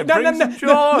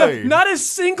 Not a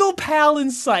single pal in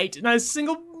sight, not a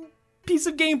single piece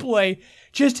of gameplay.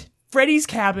 Just Freddy's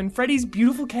cabin, Freddy's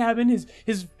beautiful cabin, his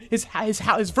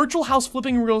virtual house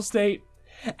flipping real estate.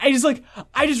 And he's like,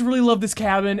 I just really love this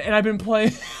cabin, and I've been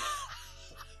playing.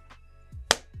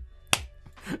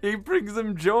 He brings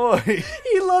him joy.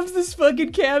 He loves this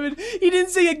fucking cabin. He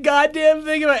didn't say a goddamn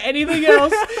thing about anything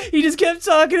else. He just kept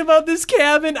talking about this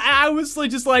cabin. I was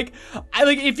like,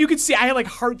 if you could see, I had like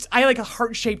hearts. I had like a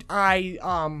heart-shaped eye.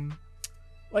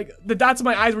 Like the dots of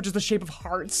my eyes were just the shape of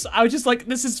hearts. I was just like,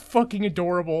 this is fucking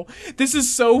adorable. This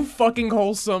is so fucking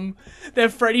wholesome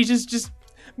that Freddy just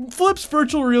flips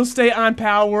virtual real estate on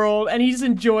Pal World, and he just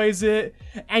enjoys it,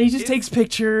 and he just takes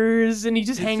pictures, and he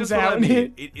just hangs out in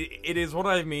it. It is what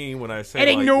I mean when I say, and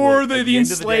ignore the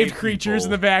enslaved creatures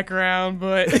in the background,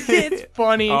 but it's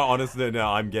funny. Honestly, no,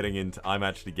 I'm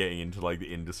actually getting into like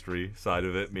the industry side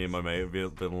of it. Me and my mate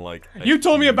have been like... You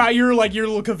told me about your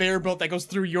little conveyor belt that goes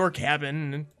through your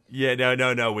cabin. Yeah,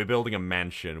 no, we're building a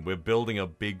mansion. We're building a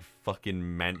big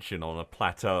fucking mansion on a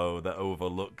plateau that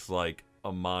overlooks like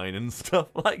a mine and stuff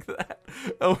like that.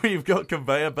 And we've got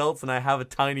conveyor belts, and I have a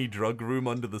tiny drug room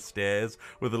under the stairs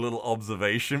with a little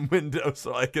observation window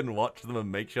so I can watch them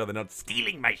and make sure they're not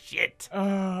stealing my shit.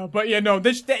 But yeah, no,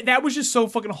 that was just so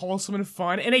fucking wholesome and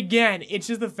fun. And again, it's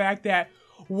just the fact that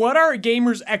what are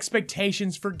gamers'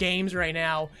 expectations for games right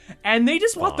now? And they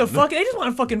just want they just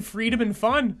want fucking freedom and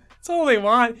fun. That's all they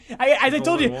want. I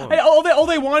told you, all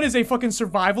they want is a fucking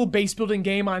survival base building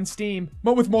game on Steam,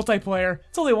 but with multiplayer.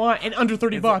 That's all they want, and under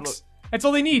 $30. That's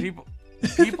all they need.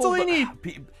 That's all they need.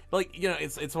 Like, you know,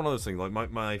 it's one of those things. Like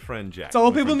my friend Jack. That's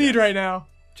all people need right now.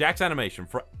 Jack's animation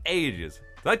for ages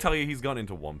Did I tell you he's gone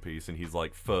into One Piece and he's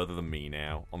like further than me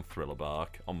now on Thriller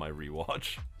Bark on my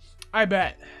rewatch? I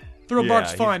bet. Thriller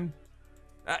Bark's fun.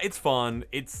 It's fun.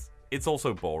 It's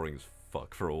also boring as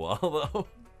fuck for a while though.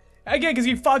 Again, because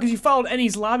you followed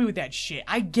Eni's lobby with that shit.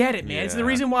 I get it, man. Yeah. It's the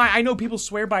reason why I know people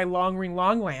swear by Long Ring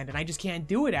Longland, and I just can't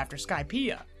do it after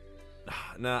Skypiea.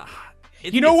 Nah.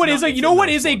 You know what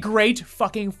is a great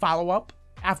fucking follow-up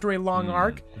after a long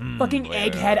arc? Fucking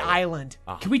Egghead Island.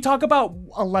 Can we talk about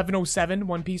 1107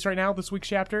 One Piece right now, this week's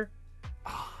chapter?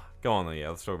 Go on then, yeah,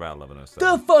 let's talk about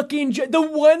 1107. The fucking... The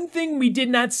one thing we did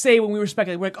not say when we were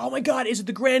speculating, we're like, oh my god, is it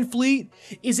the Grand Fleet?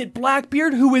 Is it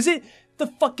Blackbeard? Who is it? The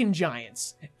fucking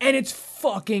Giants. And it's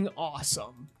fucking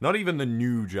awesome. Not even the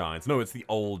new Giants. No, it's the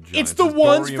old Giants. It's the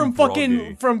ones Dorian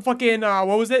from fucking,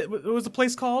 what was it? What was the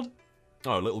place called?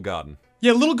 Oh, Little Garden.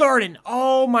 Yeah, Little Garden.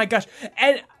 Oh my gosh.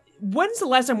 And when's the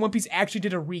last time One Piece actually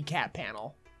did a recap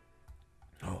panel?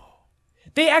 Oh.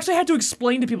 They actually had to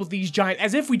explain to people these giants,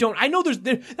 as if we don't. I know there's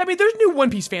new One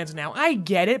Piece fans now. I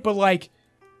get it, but like,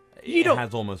 It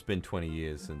has almost been 20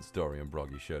 years since Dorian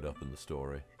Broggy showed up in the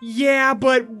story. Yeah,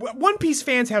 but One Piece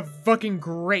fans have fucking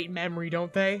great memory,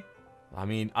 don't they? I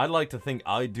mean, I'd like to think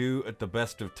I do at the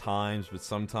best of times, but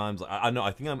sometimes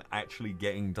I think I'm actually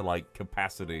getting to like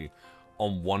capacity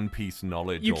on One Piece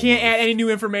knowledge. You can't add any new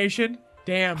information.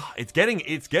 Damn. It's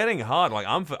getting hard. Like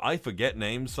I forget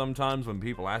names sometimes when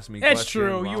people ask me That's questions.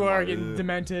 true. You I'm are like, getting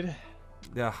demented.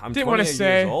 Yeah, I'm Didn't wanna 28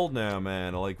 say. years old now,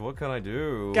 man. Like, what can I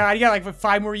do? God, you got like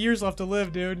 5 more years left to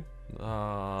live, dude.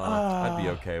 I'd be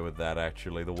okay with that,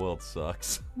 actually. The world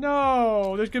sucks.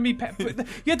 No, there's gonna be... you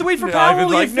have to wait for Yeah, Power I've been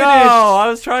World to like, get no, finished. I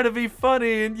was trying to be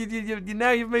funny, and you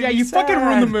now you've made me You sad. fucking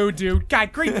ruined the mood, dude.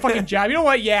 God, great fucking job. You know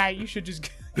what? Yeah, you should just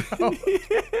go.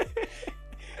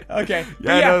 Okay.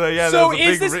 So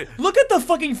is this? Look at the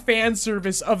fucking fan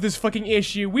service of this fucking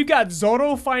issue. We've got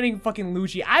Zoro fighting fucking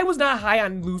Lucci. I was not high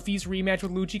on Luffy's rematch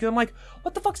with Lucci because I'm like,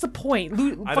 what the fuck's the point?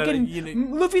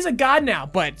 Luffy's a god now,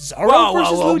 but Zoro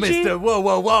versus Lucci.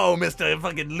 Whoa, Mister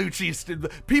fucking Lucci.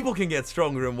 People can get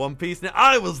stronger in One Piece. Now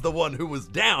I was the one who was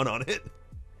down on it.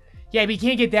 Yeah, but you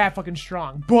can't get that fucking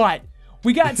strong. But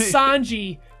we got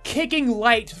Sanji kicking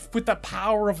light with the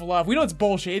power of love. We know it's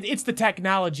bullshit. It's the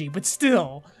technology, but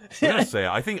still. I'm gonna say,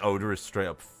 I think Oda is straight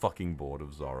up fucking bored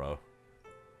of Zoro.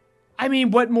 I mean,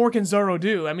 what more can Zoro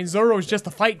do? I mean, Zoro's just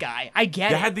a fight guy. I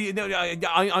get it.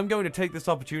 I'm going to take this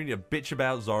opportunity to bitch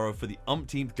about Zoro for the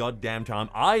umpteenth goddamn time.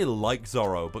 I like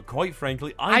Zoro, but quite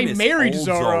frankly, I miss married old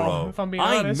Zoro, if I'm being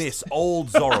honest. I miss old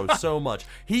Zoro so much.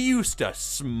 He used to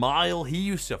smile. He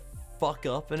used to fuck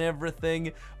up and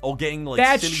everything, or getting like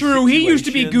That's silly true. He used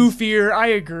to be situations. goofier. I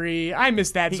agree. I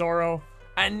miss that Zoro.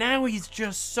 And now he's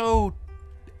just so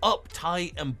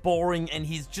uptight and boring, and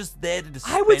he's just there to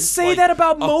dispense, I would say like, that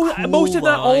about a cool most if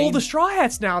not all line. the Straw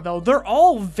Hats now, though. They're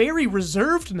all very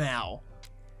reserved now.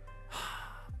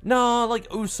 Nah, like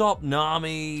Usopp,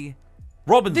 Nami,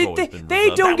 Robin's always been They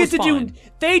reserved. don't That get to was do. fine.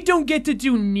 They don't get to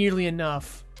do nearly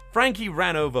enough. Frankie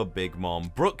ran over Big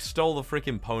Mom. Brooke stole the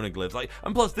freaking poneglyphs. Like,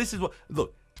 and plus, this is what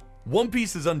look. One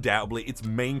Piece is undoubtedly, its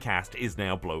main cast is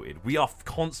now bloated. We are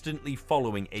constantly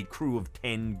following a crew of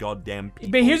 10 goddamn people.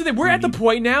 But here's the thing, we're at the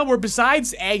point now where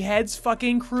besides Egghead's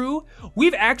fucking crew,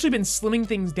 we've actually been slimming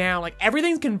things down. Like,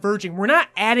 everything's converging. We're not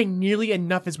adding nearly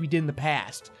enough as we did in the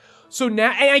past. So now,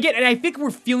 and I think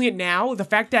we're feeling it now, the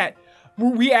fact that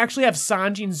we actually have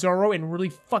Sanji and Zoro in really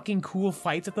fucking cool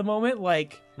fights at the moment,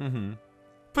 like...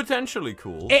 Potentially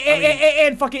cool.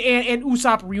 And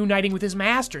Usopp reuniting with his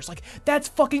masters. Like, that's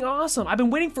fucking awesome. I've been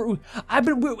waiting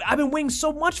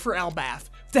so much for Elbaf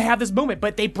to have this moment,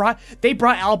 but they brought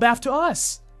Elbaf to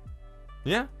us.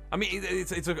 Yeah. I mean,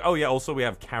 oh yeah, also we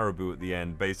have Caribou at the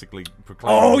end, basically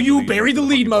proclaiming... Oh, you buried the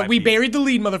lead, fucking we Black buried the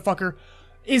lead, motherfucker.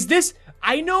 Is this...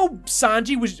 I know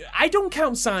Sanji was... I don't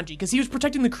count Sanji, because he was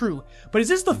protecting the crew, but is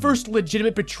this the first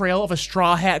legitimate betrayal of a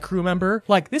Straw Hat crew member?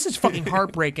 Like, this is fucking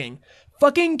heartbreaking.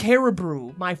 Fucking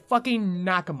Caribou, my fucking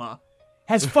Nakama,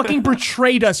 has fucking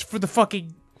betrayed us for the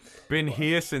fucking... Been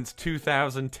here since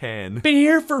 2010. Been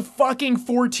here for fucking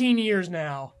 14 years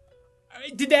now.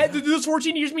 Did those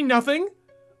 14 years mean nothing?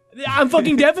 I'm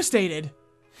fucking devastated.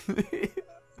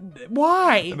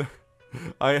 Why?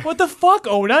 What the fuck,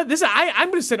 Oda? I'm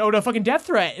gonna send Oda a fucking death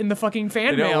threat in the fucking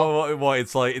fan mail. What?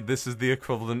 It's like, this is the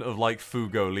equivalent of like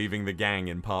Fugo leaving the gang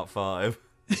in part 5.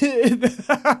 Do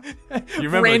you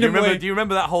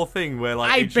remember that whole thing where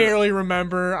like... I barely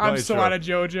remember. I'm so out of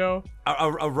JoJo.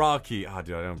 Araki... Oh,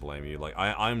 dude, I don't blame you. Like,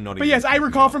 I'm not even... But yes, I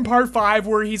recall from part 5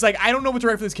 where he's like, I don't know what to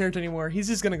write for this character anymore. He's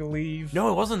just gonna leave. No,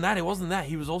 it wasn't that.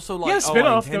 He was also like,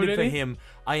 spin-off,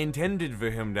 I intended for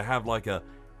him to have like a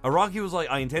Araki was like,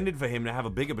 I intended for him to have a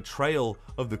bigger betrayal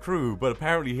of the crew, but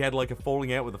apparently he had like a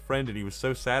falling out with a friend, and he was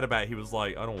so sad about it, he was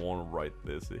like, I don't want to write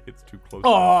this. It hits too close.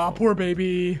 Oh, poor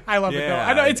baby. I love it though. Yeah,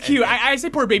 I know it's cute. I say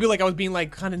poor baby like I was being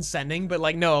like condescending, but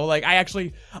like no, like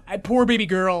poor baby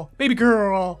girl. Baby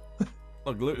girl.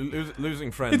 Look,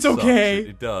 losing friends. It's okay.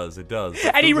 It does. It does.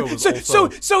 And he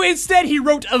so instead he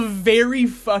wrote a very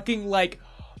fucking like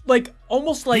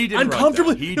almost like he didn't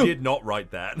uncomfortably. Write that. He did not write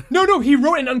that. No, he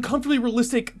wrote an uncomfortably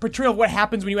realistic portrayal of what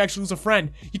happens when you actually lose a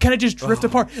friend. You kind of just drift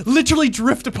apart, literally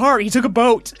drift apart. He took a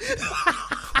boat.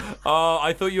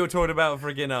 I thought you were talking about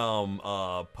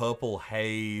friggin' Purple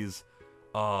Haze,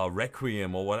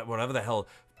 Requiem or whatever the hell.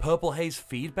 Purple Haze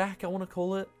Feedback, I want to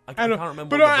call it. I can't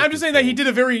remember. But I'm just saying that he did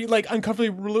a very like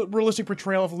uncomfortably realistic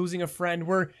portrayal of losing a friend,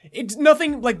 where it's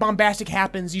nothing like bombastic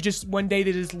happens. You just one day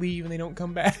they just leave and they don't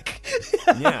come back.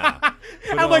 Yeah,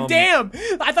 but, I'm like, damn!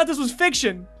 I thought this was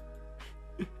fiction.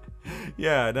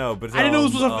 Yeah, no, but I didn't know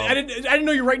this was I didn't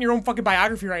know you're writing your own fucking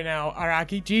biography right now,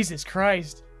 Araki. Jesus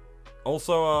Christ.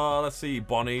 Also, let's see,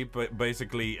 Bonnie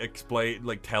basically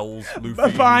tells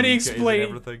Luffy Bonnie explained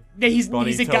everything. Yeah,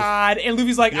 he's a god, and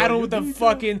Luffy's like, I don't know what the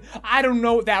fucking, I don't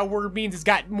know what that word means. It's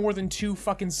got more than 2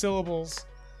 fucking syllables.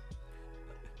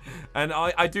 And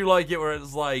I do like it where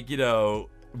it's like, you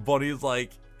know, Bonnie's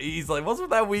like, he's like, what's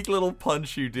with that weak little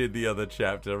punch you did the other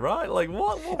chapter, right? Like,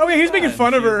 what oh yeah, he's making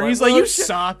fun of her. He's like, you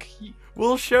suck.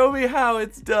 Well, show me how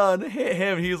it's done. Hit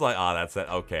him. He's like, that's it.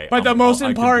 Okay. But the most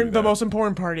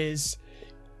important part is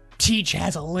Teach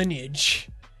has a lineage.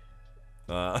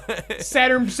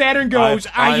 Saturn goes,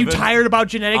 are you tired about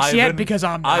genetics yet? Because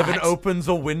I'm not. Ivan opens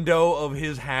a window of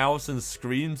his house and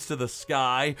screams to the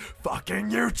sky,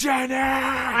 fucking eugenics!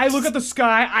 I look at the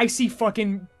sky, I see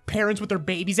fucking parents with their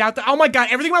babies out there. Oh my god,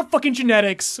 everything about fucking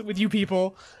genetics with you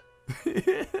people.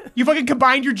 You fucking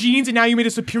combined your genes and now you made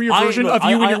a superior version of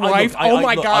you and your wife. Oh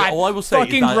my god. All I will say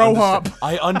fucking is grow up.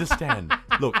 I understand.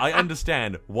 Look, I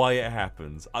understand why it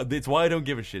happens. It's why I don't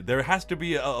give a shit. There has to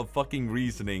be a fucking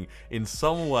reasoning in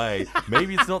some way.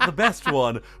 Maybe it's not the best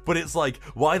one, but it's like,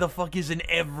 why the fuck isn't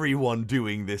everyone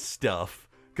doing this stuff?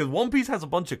 Because One Piece has a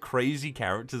bunch of crazy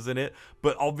characters in it,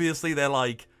 but obviously they're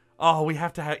like, oh, we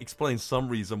have to explain some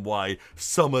reason why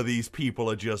some of these people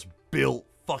are just built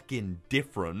fucking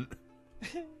different.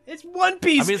 It's One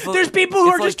Piece. I mean, there's people who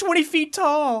are just 20 feet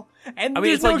tall, and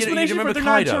there's no explanation for they're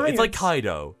not giants. It's like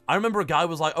Kaido. I remember a guy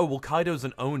was like, "Oh, well, Kaido's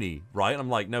an Oni, right?" I'm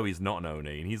like, "No, he's not an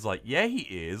Oni." And he's like, "Yeah, he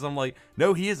is." I'm like,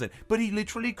 "No, he isn't." But he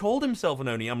literally called himself an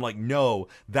Oni. I'm like, "No,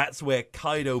 that's where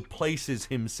Kaido places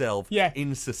himself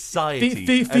in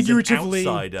society figuratively. As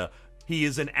an outsider. He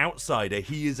is an outsider.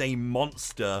 He is a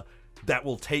monster." That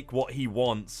will take what he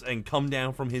wants and come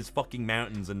down from his fucking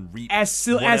mountains and reap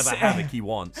whatever havoc he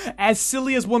wants. As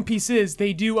silly as One Piece is,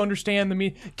 they do understand the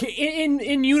meaning.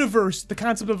 In universe, the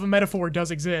concept of a metaphor does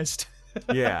exist.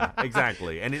 Yeah,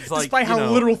 exactly. And it's like, despite how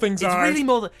literal things are. It's really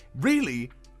more than,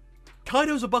 really,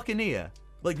 Kaido's a buccaneer.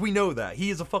 Like, we know that. He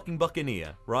is a fucking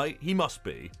buccaneer, right? He must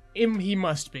be. He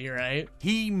must be, right?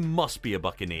 He must be a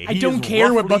buccaneer. I don't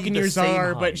care what buccaneers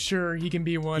are, but sure, he can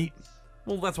be one.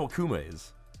 Well, that's what Kuma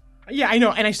is. Yeah, I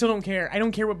know, and I still don't care. I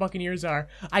don't care what buccaneers are.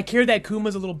 I care that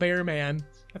Kuma's a little bear man.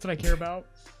 That's what I care about.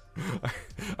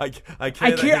 I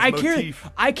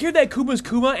care that Kuma's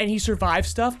Kuma and he survives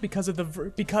stuff because of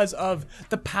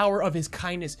the power of his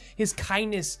kindness. His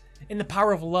kindness and the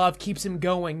power of love keeps him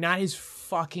going, not his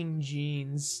fucking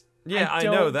genes. Yeah, I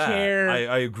know that.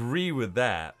 I agree with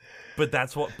that. But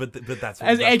that's what. But that's what.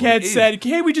 As Egghead said,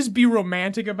 can't we just be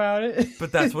romantic about it?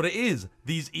 But that's what it is.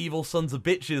 These evil sons of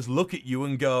bitches look at you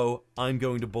and go, "I'm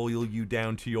going to boil you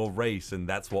down to your race, and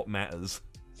that's what matters."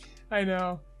 I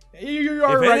know. You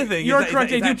are right. You're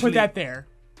correct. They do put that there.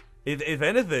 If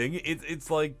anything, it's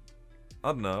like, I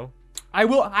don't know. I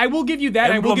will give you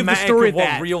that. I will give the story of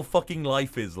what real fucking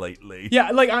life is lately.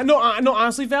 Yeah, like no,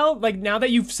 honestly, Val. Like now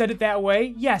that you've said it that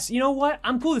way, yes. You know what?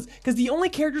 I'm cool with this because the only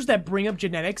characters that bring up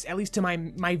genetics, at least to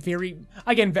my very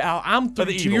again, Val. I'm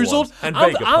 32 years old.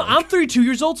 I'm 32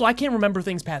 years old, so I can't remember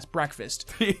things past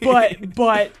breakfast.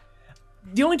 But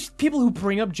the only people who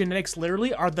bring up genetics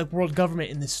literally are the world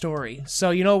government in this story. So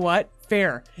you know what?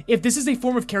 Fair. If this is a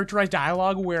form of characterized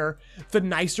dialogue where the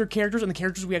nicer characters and the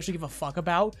characters we actually give a fuck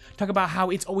about talk about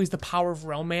how it's always the power of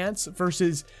romance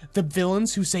versus the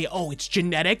villains who say, oh, it's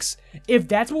genetics. If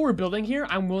that's what we're building here,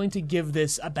 I'm willing to give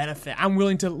this a benefit. I'm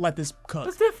willing to let this cook.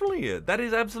 That's definitely it. That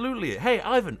is absolutely it. Hey,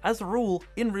 Ivan, as a rule,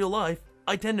 in real life,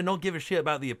 I tend to not give a shit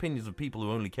about the opinions of people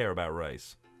who only care about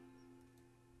race.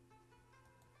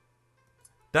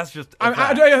 That's just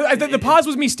the pause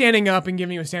was me standing up and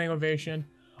giving you a standing ovation.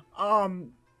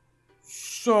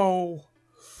 So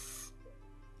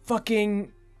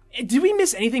fucking Did we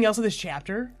miss anything else in this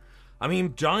chapter? I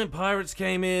mean, giant pirates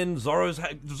came in. Zoro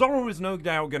is no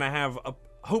doubt gonna have a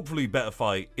hopefully better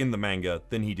fight in the manga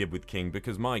than he did with King,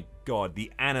 because my god,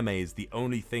 the anime is the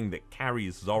only thing that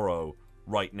carries Zoro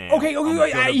right now. Okay,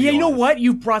 yeah, you know what?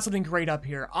 You brought something great up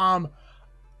here.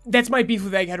 That's my beef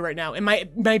with Egghead right now, and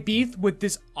my beef with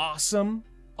this awesome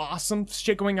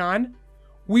shit going on.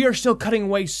 We are still cutting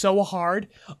away so hard.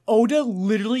 Oda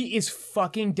literally is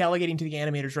fucking delegating to the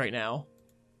animators right now.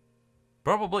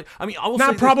 Probably. I mean, I will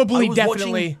not say probably, this,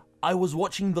 definitely. I was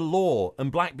watching the Law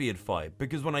and Blackbeard fight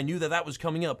because when I knew that was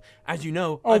coming up, as you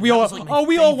know, we all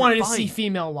wanted to fight. see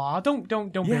female Law. Don't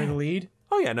bury the lead.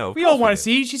 Oh yeah, no. We all want to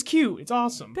see. She's cute. It's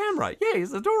awesome. Damn right. Yeah,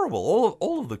 he's adorable.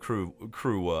 All of the crew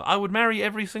were. I would marry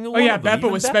every single one. Oh yeah, of them, Beppo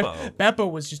was Beppo.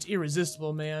 Beppo was just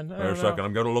irresistible, man. Wait a second,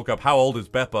 I'm going to look up how old is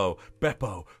Beppo.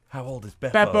 Beppo. How old is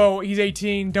Beppo? Beppo, he's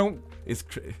 18. Don't. Is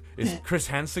Chris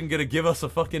Hansen gonna give us a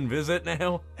fucking visit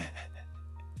now?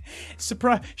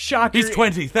 Surprise! Shocker! He's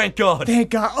 20. Thank God.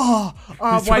 Thank God! Oh,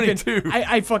 He's 22.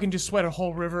 I fucking just sweat a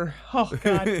whole river. Oh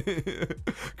God!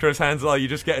 Chris Hansen, you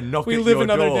just get a knock we at live your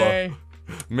another door. day.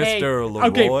 Mr.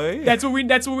 Leroy. Okay, that's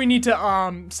what we need to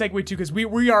segue to, because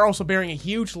we are also bearing a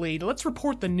huge lead. Let's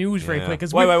report the news very quick.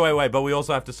 Wait, but we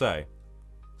also have to say,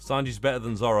 Sanji's better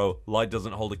than Zoro. Light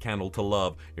doesn't hold a candle to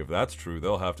love. If that's true,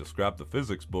 they'll have to scrap the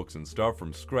physics books and start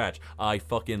from scratch. I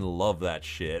fucking love that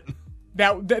shit.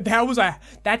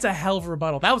 That's a hell of a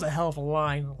rebuttal. That was a hell of a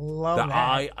line. Love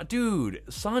that. Dude,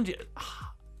 Sanji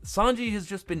has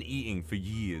just been eating for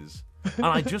years. And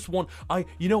I just want,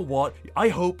 you know what? I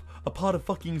hope a part of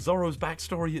fucking Zoro's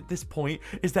backstory at this point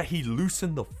is that he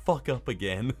loosen the fuck up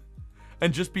again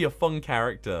and just be a fun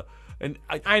character. And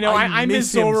I miss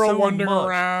Zoro him so wandering much.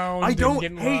 around. I don't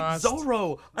hate lost.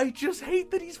 Zoro. I just hate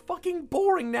that he's fucking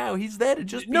boring now. He's there to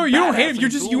just be no, you don't hate him.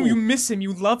 You're just cool. you miss him.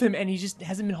 You love him, and he just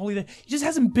hasn't been wholly there. He just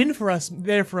hasn't been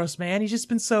there for us, man. He's just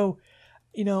been so,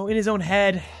 in his own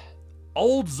head.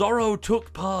 Old Zoro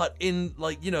took part in,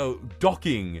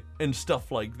 docking and stuff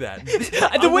like that.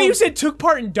 The way you said took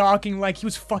part in docking, like he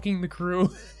was fucking the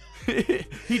crew.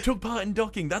 He took part in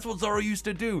docking. That's what Zoro used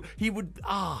to do. He would,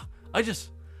 I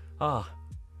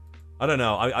don't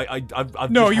know. I've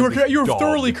no, just you were dog.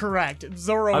 thoroughly correct.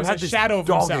 Zoro is a shadow of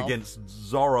dog himself. Against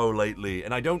Zoro lately,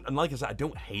 and like I said, I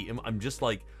don't hate him. I'm just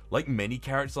like many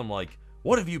characters. I'm like,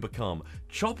 what have you become?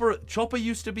 Chopper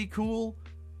used to be cool.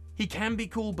 He can be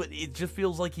cool, but it just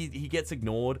feels like he gets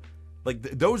ignored. Like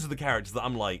those are the characters that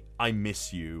I'm like, I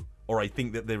miss you, or I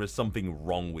think that there is something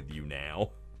wrong with you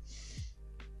now.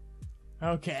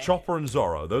 Okay. Chopper and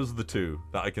Zoro, those are the two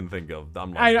that I can think of.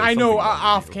 I'm like, I know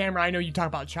off camera, I know you talk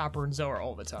about Chopper and Zoro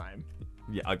all the time.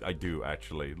 Yeah, I do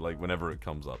actually, whenever it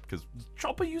comes up, because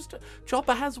Chopper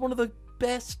has one of the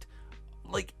best,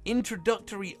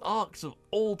 introductory arcs of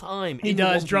all time. He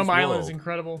does. Drum Island is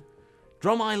incredible.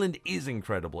 Drum Island is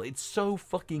incredible. It's so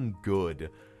fucking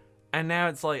good. And now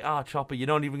it's like, Chopper, you're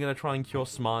not even gonna try and cure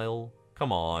Smile?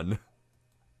 Come on.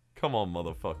 Come on,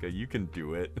 motherfucker, you can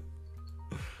do it.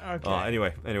 Okay.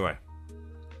 Anyway.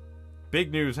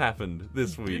 Big news happened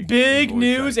this week. Big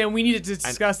news, and we needed to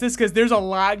discuss this because there's a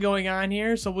lot going on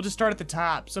here, so we'll just start at the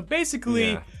top. So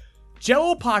basically,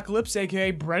 Jello Apocalypse,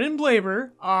 aka Brennan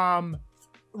Blaber,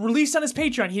 released on his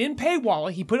Patreon. He didn't paywall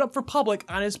it, he put it up for public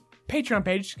on his Patreon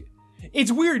page.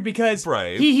 It's weird because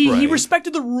he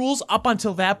respected the rules up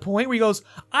until that point where he goes,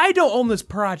 I don't own this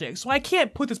project, so I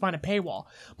can't put this behind a paywall.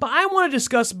 But I want to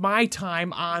discuss my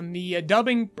time on the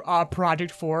dubbing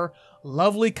project for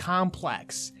Lovely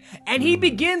Complex. And he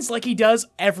begins like he does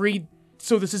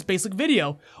so this is basic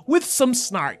video, with some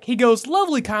snark. He goes,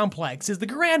 Lovely Complex is the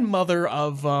grandmother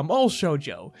of all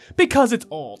shoujo, because it's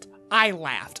old. I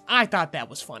laughed. I thought that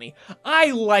was funny.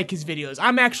 I like his videos.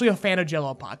 I'm actually a fan of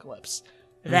Jello Apocalypse.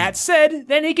 That said,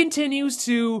 then he continues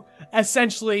to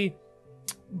essentially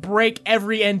break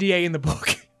every NDA in the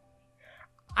book.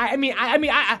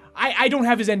 I don't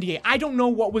have his NDA. I don't know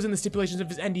what was in the stipulations of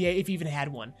his NDA, if he even had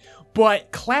one.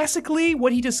 But classically,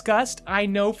 what he discussed, I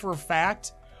know for a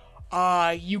fact,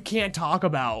 you can't talk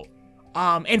about.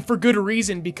 And for good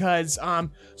reason, because,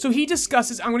 so he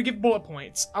discusses, I'm going to give bullet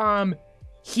points.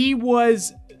 He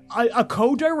was a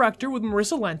co-director with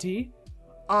Marissa Lenti.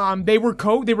 They were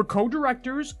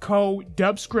co-directors,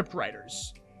 co-dub script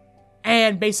writers.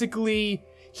 And basically,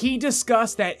 he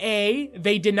discussed that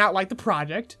they did not like the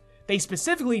project. They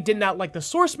specifically did not like the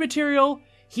source material.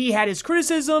 He had his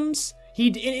criticisms.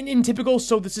 In typical,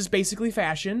 so this is basically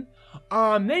fashion.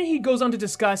 Then he goes on to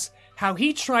discuss how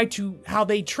they tried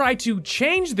to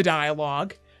change the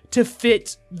dialogue to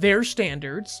fit their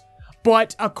standards.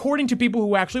 But according to people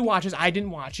who actually watches, I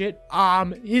didn't watch it,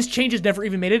 his changes never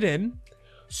even made it in.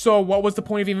 So what was the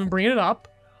point of even bringing it up?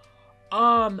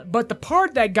 But the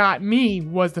part that got me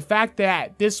was the fact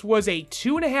that this was a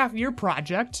 2.5-year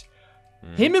project.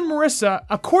 Him and Marissa,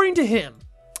 according to him,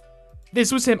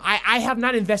 this was him. I have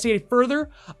not investigated further.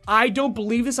 I don't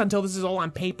believe this until this is all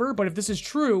on paper, but if this is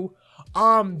true,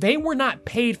 they were not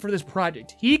paid for this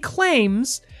project. He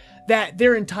claims that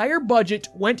their entire budget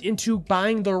went into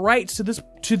buying the rights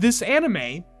to this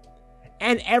anime,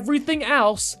 and everything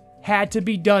else had to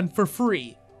be done for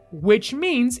free. Which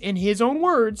means, in his own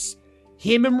words,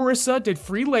 him and Marissa did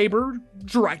free labor,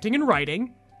 directing and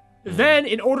writing. Then,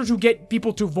 in order to get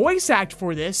people to voice act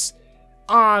for this,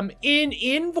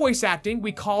 in voice acting,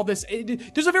 we call this,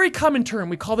 there's a very common term,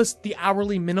 we call this the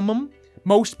hourly minimum.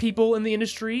 Most people in the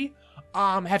industry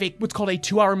have what's called a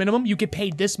 2-hour minimum. You get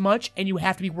paid this much, and you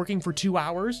have to be working for 2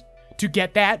 hours to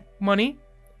get that money.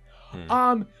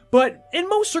 But in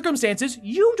most circumstances,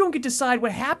 you don't get to decide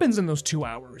what happens in those 2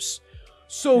 hours.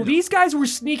 So these guys were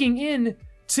sneaking in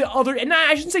to other, and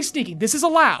I shouldn't say sneaking, this is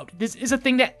allowed. This is a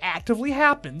thing that actively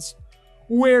happens,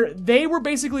 where they were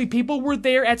basically, people were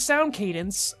there at Sound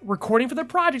Cadence recording for their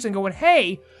projects and going,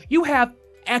 hey, you have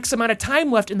X amount of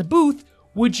time left in the booth.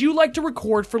 Would you like to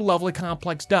record for Lovely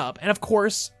Complex Dub? And of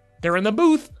course, they're in the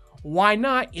booth. Why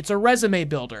not? It's a resume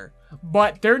builder.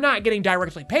 But they're not getting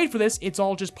directly paid for this. It's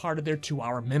all just part of their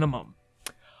 2-hour minimum.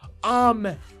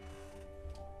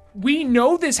 We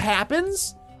know this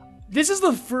happens. This is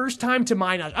the first time to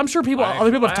my knowledge. I'm sure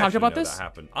other people have talked about this.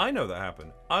 I know that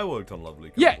happened. I worked on Lovely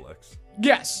Complex.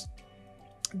 Yes.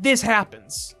 This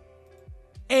happens.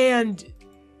 And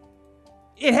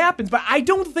it happens, but I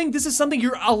don't think this is something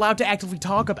you're allowed to actively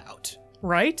talk about,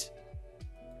 right?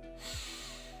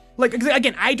 Like,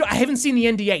 again, I haven't seen the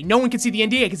NDA. No one can see the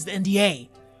NDA because it's the NDA.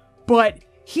 But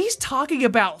he's talking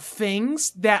about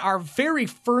things that are very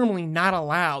firmly not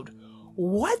allowed.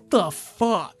 What the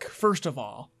fuck, first of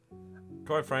all?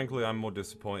 Quite frankly, I'm more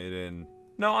disappointed in...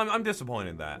 No, I'm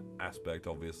disappointed in that aspect,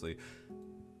 obviously.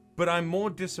 But I'm more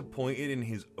disappointed in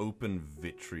his open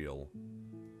vitriol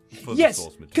for the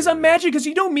source material. Because imagine, because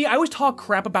you know me, I always talk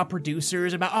crap about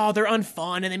producers, about, oh, they're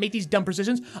unfun, and they make these dumb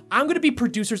decisions. I'm going to be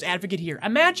producer's advocate here.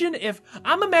 Imagine if...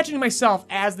 I'm imagining myself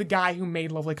as the guy who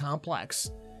made Lovely Complex.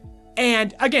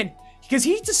 And, again, because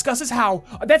he discusses how...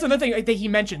 That's another thing that he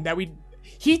mentioned, that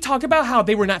he talked about how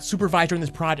they were not supervised during this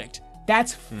project.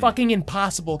 That's fucking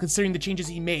impossible, considering the changes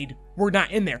he made were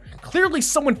not in there. Clearly,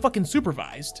 someone fucking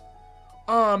supervised.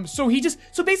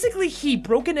 So basically he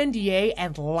broke an NDA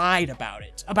and lied about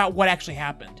it, about what actually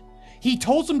happened. He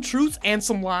told some truths and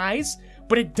some lies,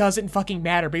 but it doesn't fucking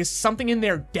matter because something in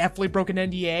there definitely broke an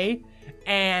NDA.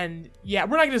 And yeah,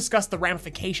 we're not gonna discuss the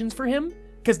ramifications for him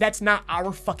because that's not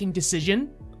our fucking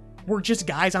decision. We're just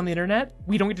guys on the internet.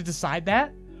 We don't get to decide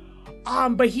that.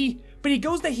 But he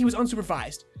goes that he was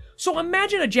unsupervised. So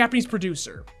imagine a Japanese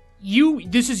producer.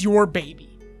 This is your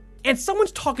baby. And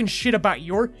someone's talking shit about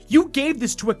you gave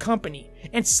this to a company.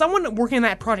 And someone working on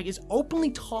that project is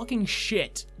openly talking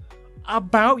shit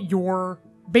about your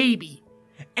baby.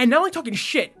 And not only talking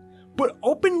shit, but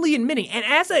openly admitting. And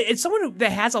as someone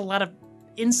that has a lot of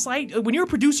insight, when you're a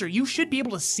producer, you should be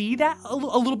able to see that, a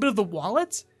little bit of the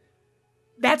wallet.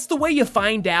 That's the way you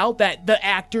find out that the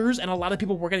actors and a lot of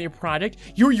people working on your project,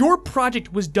 your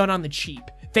project was done on the cheap.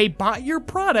 They bought your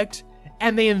product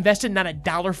and they invested not a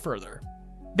dollar further.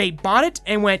 They bought it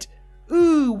and went,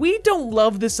 ooh, we don't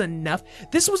love this enough.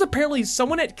 This was apparently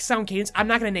someone at Sound Cadence. I'm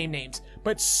not going to name names,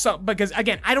 because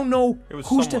again, I don't know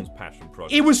who's someone's passion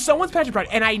project. It was someone's passion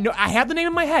project, and I have the name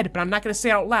in my head, but I'm not going to say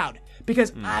it out loud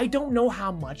because I don't know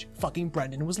how much fucking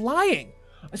Brendan was lying.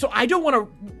 So I don't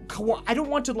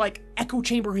want to like echo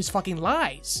chamber his fucking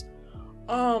lies.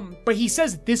 But he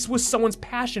says this was someone's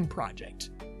passion project.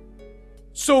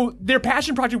 So their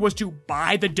passion project was to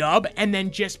buy the dub and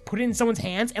then just put it in someone's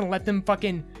hands and let them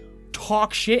fucking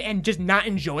talk shit and just not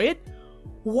enjoy it?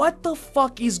 What the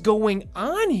fuck is going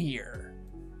on here?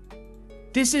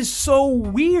 This is so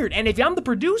weird. And if I'm the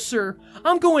producer,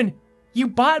 I'm going, you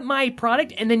bought my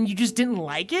product and then you just didn't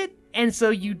like it? And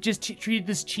so you just treated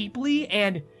this cheaply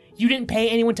and you didn't pay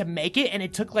anyone to make it and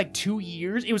it took like 2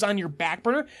 years? It was on your back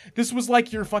burner? This was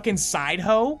like your fucking side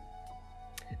hoe?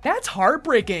 That's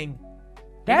heartbreaking.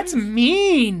 That's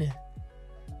mean.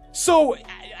 So,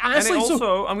 honestly, and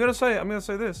also, I'm gonna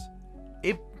say this.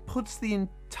 It puts the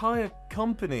entire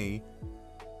company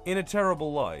in a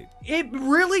terrible light. It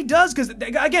really does, because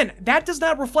again, that does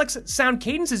not reflect Sound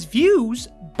Cadence's views.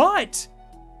 But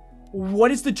what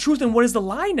is the truth and what is the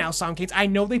lie now, Sound Cadence? I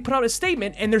know they put out a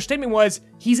statement, and their statement was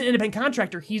he's an independent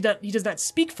contractor. He does not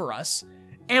speak for us.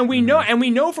 And we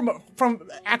know from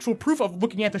actual proof of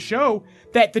looking at the show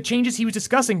that the changes he was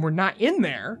discussing were not in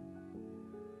there.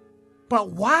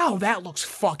 But wow, that looks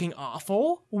fucking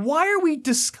awful. Why are we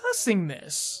discussing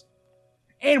this?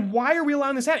 And why are we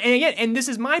allowing this to happen? And again, and this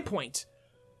is my point.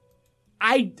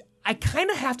 I kind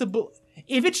of have to...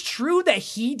 If it's true that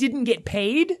he didn't get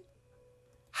paid,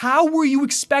 how were you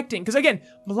expecting? Because again,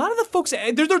 a lot of the folks...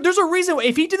 There's a reason...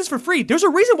 If he did this for free, there's a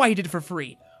reason why he did it for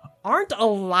free. Aren't a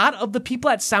lot of the people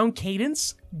at Sound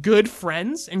Cadence good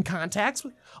friends and contacts?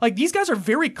 Like, these guys are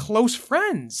very close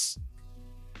friends.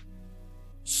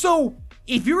 So,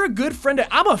 if you're a good friend...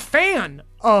 I'm a fan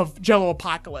of Jello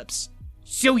Apocalypse.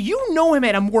 So you know him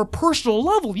at a more personal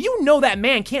level. You know that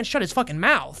man can't shut his fucking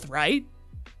mouth, right?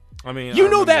 I mean, you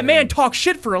know that man talks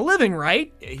shit for a living,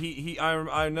 right?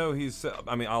 I know he's.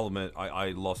 I mean, I'll admit,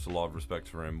 I lost a lot of respect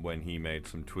for him when he made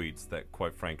some tweets that,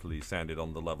 quite frankly, sounded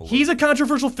on the level. He's a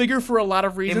controversial figure for a lot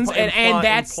of reasons, and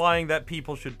that's implying that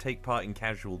people should take part in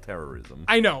casual terrorism.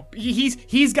 I know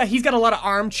he's got a lot of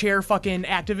armchair fucking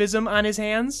activism on his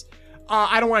hands.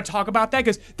 I don't want to talk about that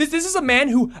because this is a man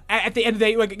who, at the end of the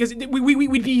day, like, because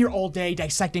we'd be here all day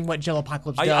dissecting what Jello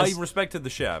Apocalypse does. I respected the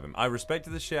shit out of him. I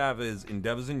respected the shit out of his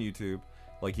endeavors in YouTube.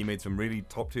 Like, he made some really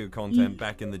top-tier content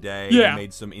back in the day. Yeah. He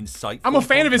made some insightful I'm a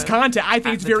fan of his content. content. I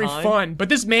think it's very fun. But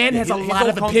this man has a lot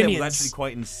of opinions. Was actually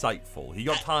quite insightful. He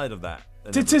got tired of that.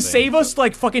 To save us,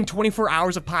 like, fucking 24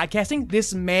 hours of podcasting,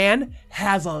 this man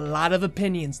has a lot of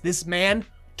opinions. This man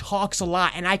talks a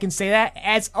lot. And I can say that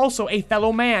as also a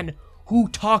fellow man who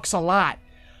talks a lot.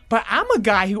 But I'm a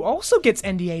guy who also gets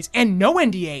NDAs and no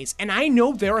NDAs. And I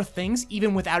know there are things,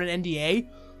 even without an NDA,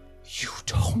 you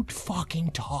don't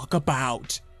fucking talk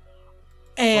about.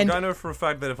 And look, I know for a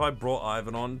fact that if I brought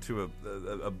Ivan on to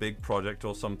a big project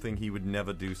or something, he would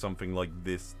never do something like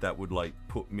this that would, like,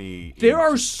 put me... There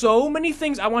are so many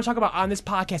things I want to talk about on this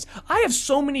podcast. I have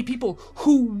so many people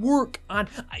who work on...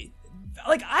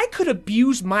 I could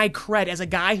abuse my cred as a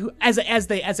guy who, as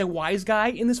a wise guy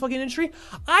in this fucking industry.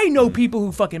 I know people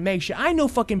who fucking make shit. I know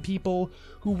fucking people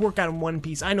who work on One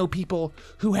Piece. I know people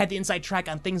who had the inside track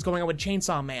on things going on with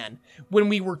Chainsaw Man when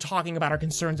we were talking about our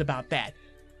concerns about that.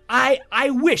 I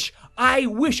wish I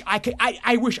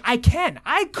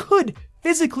could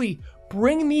physically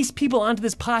bring these people onto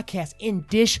this podcast and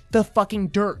dish the fucking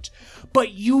dirt.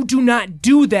 But you do not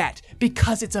do that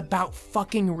because it's about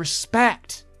fucking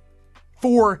respect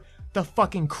for the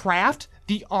fucking craft,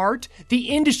 the art, the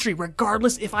industry,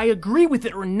 regardless if I agree with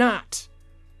it or not.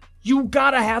 You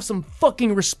gotta have some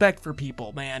fucking respect for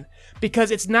people, man.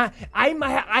 Because it's not...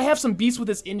 I have some beefs with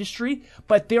this industry,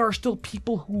 but there are still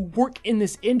people who work in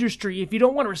this industry. If you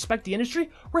don't want to respect the industry,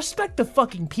 respect the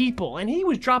fucking people. And he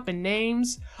was dropping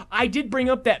names. I did bring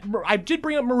up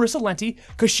Marissa Lenti,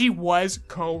 because she was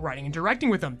co-writing and directing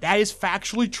with him. That is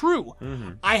factually true.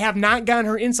 Mm-hmm. I have not gotten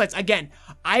her insights. Again,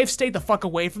 I have stayed the fuck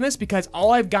away from this, because all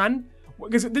I've gotten...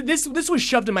 Because this was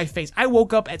shoved in my face. I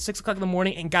woke up at 6 o'clock in the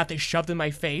morning and got this shoved in my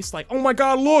face. Like, oh my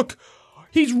god, look!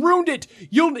 He's ruined it!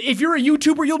 If you're a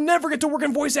YouTuber, you'll never get to work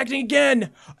in voice acting again!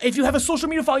 If you have a social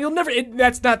media file, you'll never...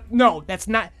 That's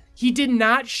not... He did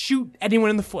not shoot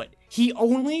anyone in the foot. He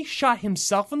only shot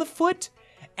himself in the foot,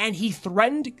 and he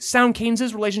threatened Sound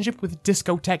Cadence's relationship with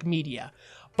Discotech Media.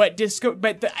 But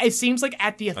it seems like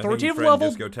at the authoritative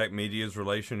level... Discotech Media's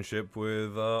relationship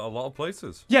with a lot of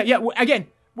places. Yeah, again...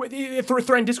 with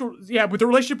the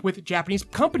relationship with Japanese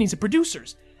companies and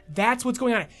producers. That's what's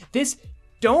going on.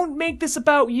 Don't make this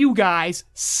about you guys.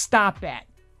 Stop that.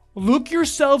 Look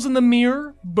yourselves in the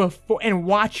mirror and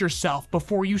watch yourself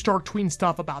before you start tweeting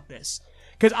stuff about this.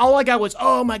 Because all I got was,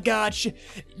 oh my god,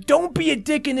 don't be a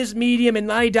dick in this medium and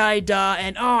la-di-da,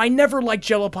 and oh, I never liked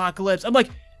Jello Apocalypse. I'm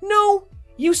like, no,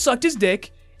 you sucked his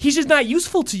dick. He's just not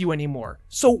useful to you anymore.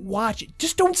 So watch it.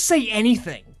 Just don't say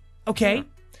anything, okay? Yeah.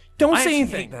 Don't say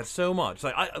anything. I hate that so much.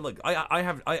 Like,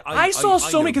 I saw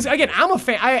so many, because again, I'm a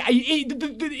fan.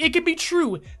 It could be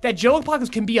true that Jello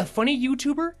Apocalypse can be a funny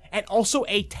YouTuber and also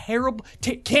a terrible,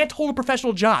 can't hold a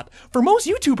professional job. For most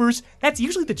YouTubers, that's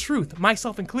usually the truth,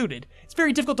 myself included. It's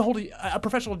very difficult to hold a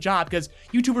professional job because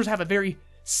YouTubers have a very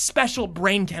special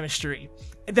brain chemistry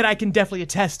that I can definitely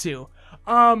attest to.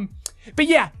 But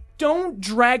yeah, don't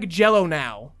drag Jello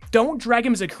now. Don't drag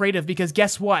him as a creative, because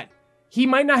guess what? He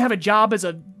might not have a job as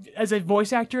a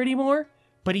voice actor anymore,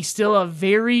 but he's still a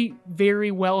very,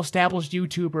 very well-established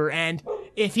YouTuber, and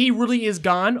if he really is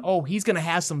gone, oh, he's gonna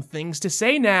have some things to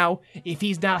say now if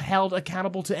he's not held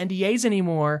accountable to NDAs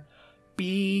anymore.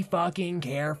 Be fucking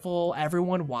careful.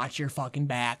 Everyone watch your fucking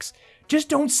backs. Just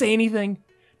don't say anything.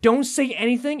 Don't say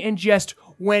anything, and just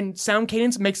when Sound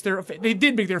Cadence they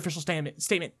did make their official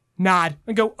statement, nod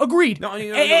and go, agreed. No,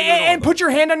 put your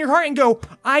hand on your heart and go,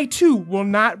 I too will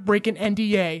not break an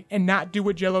NDA and not do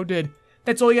what Jello did.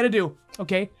 That's all you gotta do,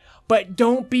 okay? But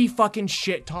don't be fucking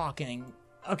shit talking,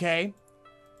 okay?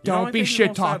 Don't be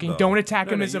shit talking. Don't attack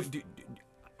him as a.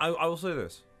 I will say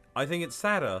this. I think it's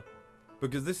sadder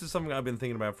because this is something I've been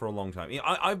thinking about for a long time.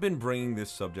 I've been bringing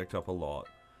this subject up a lot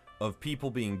of people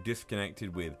being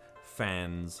disconnected with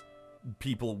fans,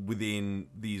 people within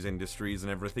these industries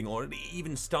and everything, or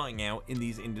even starting out in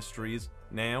these industries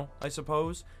now, I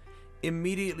suppose,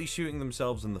 immediately shooting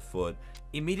themselves in the foot,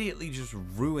 immediately just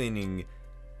ruining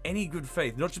any good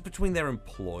faith, not just between their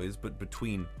employees, but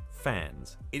between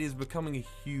fans. It is becoming a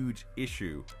huge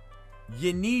issue.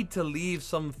 You need to leave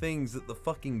some things at the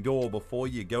fucking door before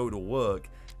you go to work,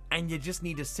 and you just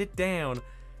need to sit down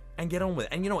and get on with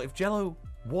it. And you know, if Jello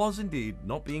was indeed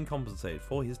not being compensated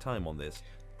for his time on this,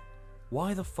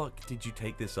 why the fuck did you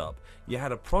take this up? You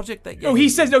had a project that... No, he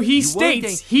says, no, he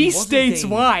states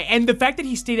why. And the fact that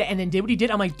he stated and then did what he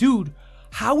did, I'm like, dude,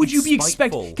 how would you be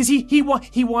expected? Because he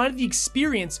wanted the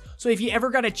experience, so if he ever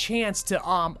got a chance to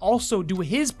also do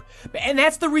his... And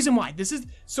that's the reason why. This is...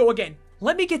 So again,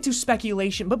 let me get to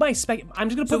speculation, but I'm just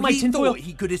gonna put my tinfoil...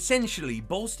 he could essentially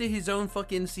bolster his own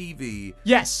fucking CV.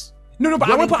 Yes. No, but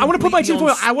I want to put my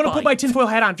tinfoil... I want to put my tinfoil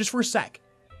hat on just for a sec.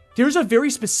 There's a very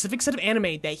specific set of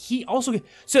anime that he also...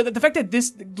 So the fact that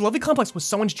this Lovely Complex was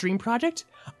someone's dream project,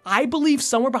 I believe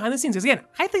somewhere behind the scenes, because again,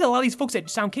 I think a lot of these folks at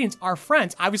Sound Cadence are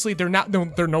friends. Obviously, they're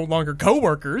no longer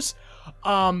co-workers.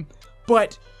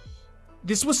 But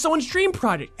this was someone's dream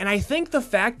project. And I think the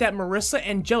fact that Marissa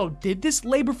and Jello did this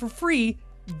labor for free,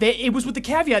 it was with the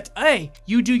caveat, hey,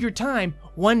 you do your time.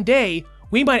 One day,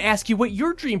 we might ask you what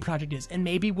your dream project is, and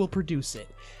maybe we'll produce it.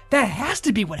 That has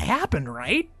to be what happened,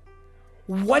 right?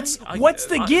 What's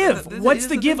the give? What's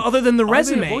the give other than the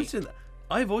resume?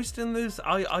 I voiced in this.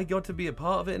 I got to be a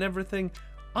part of it and everything.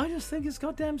 I just think it's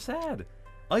goddamn sad.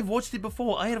 I've watched it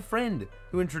before. I had a friend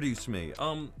who introduced me.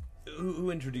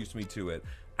 Who introduced me to it,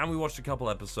 and we watched a couple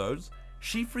episodes.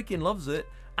 She freaking loves it,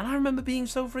 and I remember being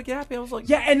so freaking happy. I was like,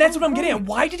 yeah, and that's what I'm getting at.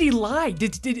 Why did he lie?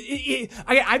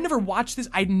 I've never watched this.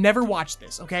 I never watched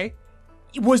this. Okay.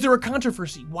 Was there a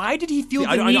controversy? Why did he feel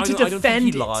the need to defend it? I don't think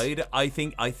he lied.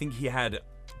 I think he had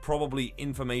probably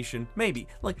information. Maybe.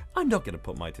 Like, I'm not going to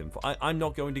put my tinfoil. I'm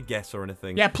not going to guess or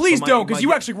anything. Yeah, please don't, because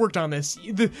you actually worked on this.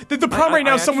 The problem right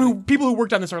now is people who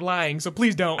worked on this are lying, so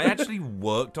please don't. I actually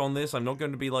worked on this. I'm not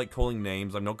going to be, like, calling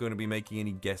names. I'm not going to be making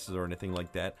any guesses or anything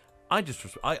like that.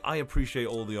 I appreciate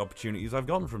all the opportunities I've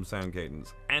gotten from Sound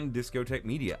Cadence and Discotheque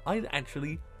Media. I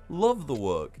actually love the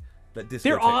work that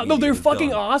they're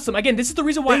fucking awesome. Again, this is the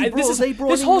reason why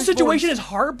this whole situation is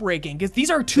heartbreaking, because these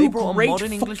are two great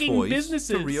fucking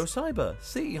businesses. To Rio Cyber,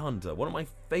 City Hunter, one of my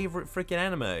favorite freaking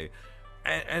anime,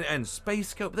 and Space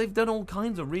Scope. They've done all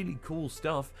kinds of really cool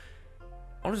stuff.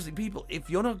 Honestly, people, if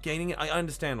you're not gaining it, I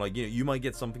understand. Like, you might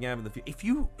get something out of the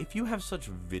future. If you have such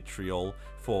vitriol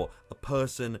for a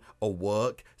person, a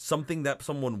work, something that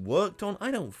someone worked on,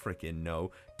 I don't freaking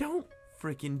know. Don't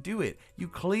freaking do it. You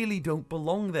clearly don't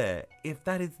belong there if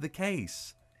that is the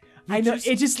case. I know,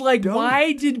 it's just like,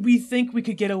 why did we think we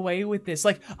could get away with this?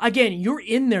 Like, again, you're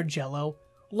in there, Jello.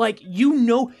 Like,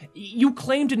 you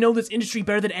claim to know this industry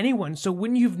better than anyone, so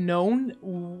wouldn't you have known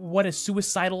what a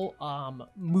suicidal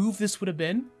move this would have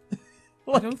been?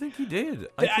 Like, I don't think he did.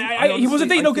 He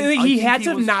wasn't thinking. He had to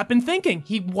have not been thinking.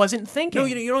 He wasn't thinking. No,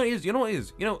 you know what it is? You know what it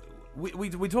is?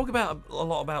 We talk about a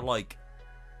lot about, like,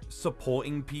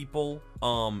 supporting people,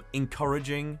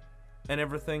 encouraging and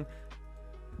everything.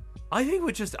 I think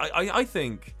I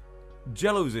think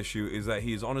Jello's issue is that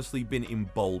he has honestly been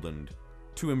emboldened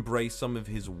to embrace some of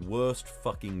his worst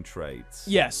fucking traits.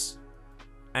 Yes.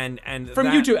 And from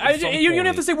YouTube, you don't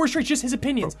have to say worst traits, just his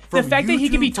opinions. The fact that he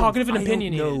can be talkative and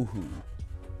opinionated. I don't know who.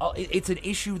 It's an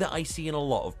issue that I see in a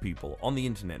lot of people on the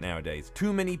internet nowadays.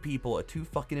 Too many people are too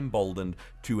fucking emboldened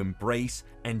to embrace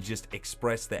and just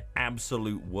express their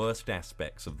absolute worst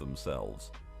aspects of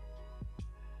themselves.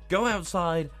 Go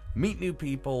outside, meet new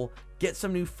people, get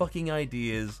some new fucking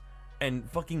ideas, and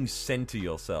fucking center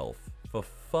yourself. For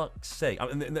fuck's sake.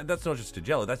 I mean, that's not just to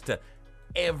Jello, that's to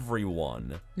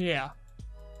everyone. Yeah.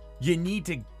 You need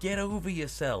to get over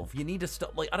yourself. You need to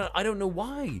stop. Like, I don't know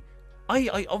why.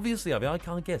 I obviously, I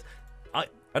can't guess. I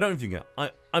don't know if you can.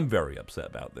 I'm very upset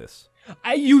about this.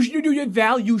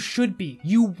 Val, you should be.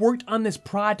 You worked on this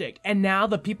project, and now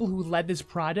the people who led this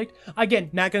project, again,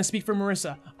 not gonna speak for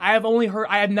Marissa. I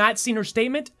have not seen her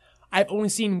statement. I've only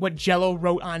seen what Jello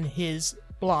wrote on his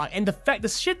blog, and the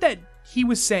shit that he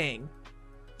was saying,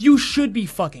 you should be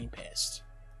fucking pissed.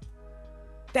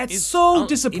 That's so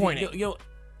disappointing.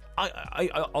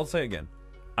 I'll say again.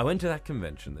 I went to that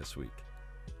convention this week.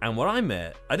 And what I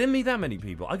didn't meet that many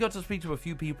people. I got to speak to a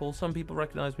few people. Some people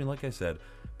recognized me, like I said.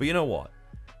 But you know what?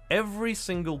 Every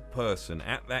single person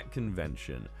at that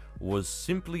convention was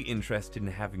simply interested in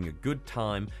having a good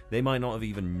time. They might not have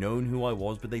even known who I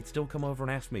was, but they'd still come over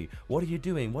and ask me, what are you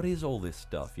doing? What is all this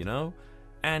stuff, you know?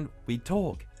 And we'd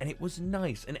talk, and it was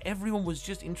nice, and everyone was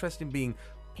just interested in being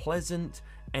pleasant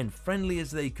and friendly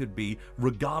as they could be,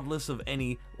 regardless of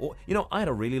any... I had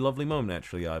a really lovely moment,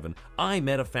 actually, Ivan. I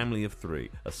met a family of 3,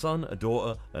 a son, a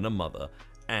daughter, and a mother,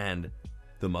 and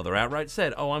the mother outright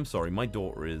said, oh, I'm sorry, my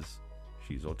daughter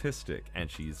she's autistic, and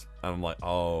I'm like,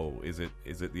 oh, is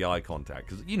it the eye contact?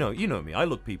 Because you know me, I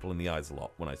look people in the eyes a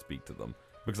lot when I speak to them,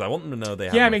 because I want them to know they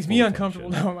have it makes me uncomfortable.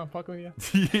 No, I'm not fucking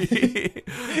with you.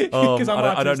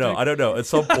 I don't know. At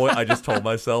some point, I just told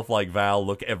myself, like, Val,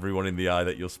 look everyone in the eye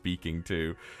that you're speaking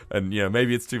to, and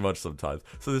maybe it's too much sometimes.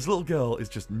 So this little girl is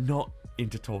just not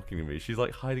into talking to me. She's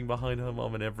like hiding behind her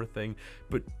mom and everything,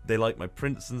 but they like my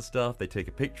prints and stuff. They take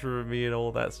a picture of me and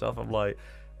all that stuff. I'm like.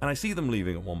 And I see them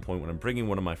leaving at one point when I'm bringing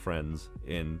one of my friends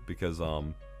in because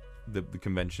the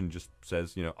convention just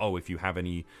says, oh, if you have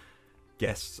any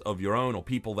guests of your own or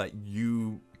people that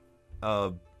you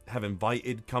have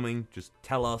invited coming, just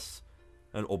tell us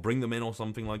or bring them in or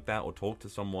something like that or talk to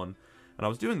someone. And I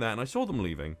was doing that and I saw them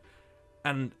leaving.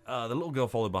 And the little girl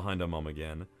followed behind her mom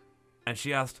again. And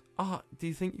she asked, do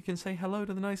you think you can say hello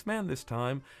to the nice man this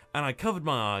time? And I covered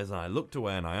my eyes and I looked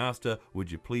away and I asked her,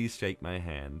 would you please shake my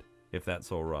hand? If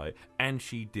that's all right. And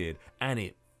she did. And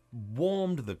it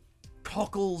warmed the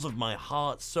cockles of my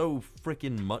heart so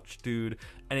freaking much, dude.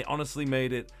 And it honestly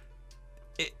made it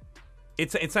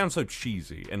sounds so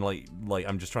cheesy. And like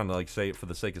I'm just trying to like say it for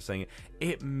the sake of saying it.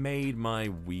 It made my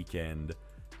weekend.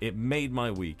 It made my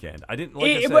weekend. I didn't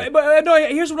like but no,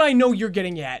 here's what I know you're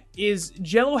getting at is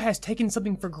Jello has taken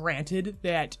something for granted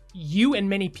that you and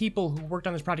many people who worked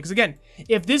on this project. Because again,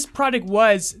 if this project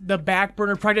was the back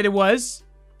burner project it was,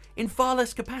 in far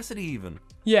less capacity, even.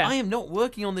 Yeah, I am not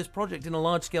working on this project in a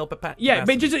large-scale capacity. Yeah,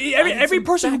 but just every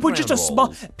person who put just a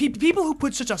small people who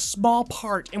put such a small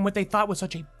part in what they thought was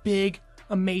such a big,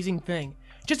 amazing thing.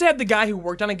 Just to have the guy who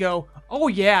worked on it go, "Oh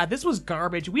yeah, this was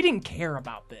garbage. We didn't care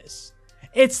about this."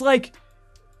 It's like,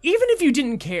 even if you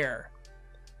didn't care,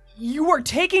 you are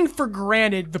taking for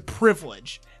granted the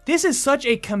privilege. This is such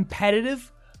a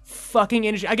competitive fucking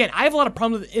industry. Again, I have a lot of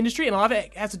problems with the industry, and a lot of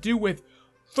it has to do with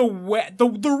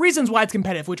the reasons why it's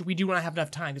competitive, which we do not have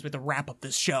enough time because we have to wrap up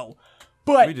this show.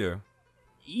 But we do.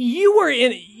 You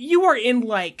are in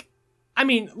like, I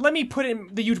mean, let me put it in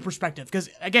the YouTube perspective because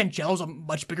again, Jello's a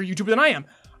much bigger YouTuber than I am.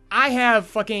 I have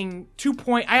fucking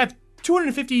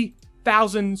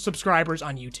 250,000 subscribers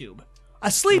on YouTube.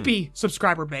 A sleepy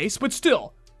subscriber base, but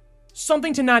still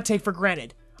something to not take for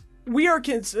granted. We are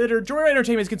considered, Joyride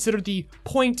Entertainment is considered the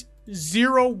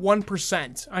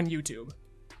 0.01% on YouTube.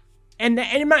 And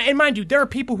mind you, there are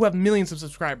people who have millions of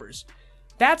subscribers.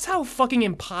 That's how fucking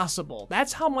impossible.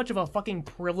 That's how much of a fucking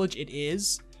privilege it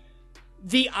is.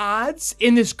 The odds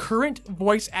in this current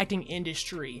voice acting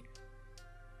industry,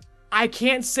 I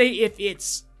can't say if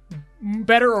it's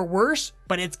better or worse,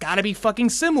 but it's gotta be fucking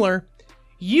similar.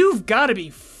 You've gotta be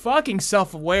fucking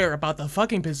self-aware about the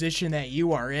fucking position that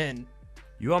you are in.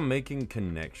 You are making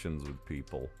connections with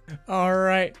people.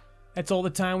 Alright, that's all the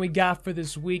time we got for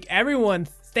this week. Everyone,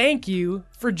 thank you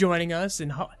for joining us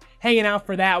and hanging out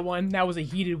for that one. That was a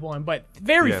heated one, but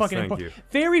very fucking important.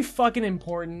 Very fucking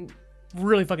important.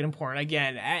 Really fucking important.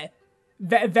 Again,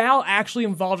 Val actually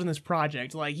involved in this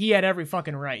project. Like, he had every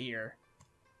fucking right here.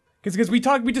 Because we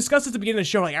discussed at the beginning of the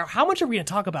show, like, how much are we going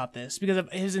to talk about this because of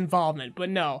his involvement? But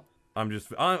no.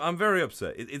 I'm very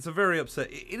upset. It is a very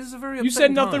upsetting You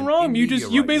said nothing wrong.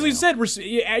 You basically said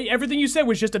everything you said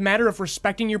was just a matter of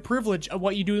respecting your privilege of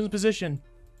what you do in this position.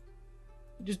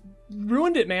 You just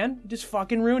ruined it, man. You just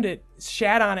fucking ruined it.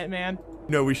 Shat on it, man.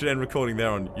 No, we should end recording there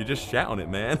on you just shat on it,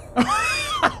 man.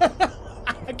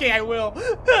 Okay, I will.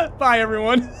 Bye,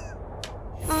 everyone.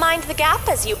 Mind the gap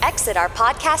as you exit our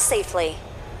podcast safely.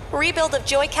 Rebuild of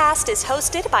Joycast is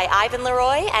hosted by Ivan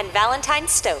Leroy and Valentine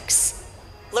Stokes.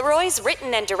 Leroy's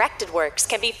written and directed works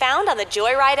can be found on the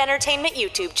Joyride Entertainment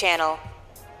YouTube channel.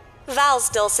 Val's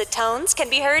dulcet tones can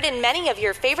be heard in many of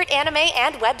your favorite anime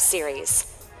and web series,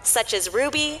 such as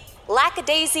Ruby,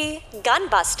 Lackadaisy,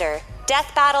 Gunbuster,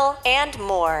 Death Battle, and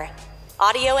more.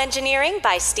 Audio engineering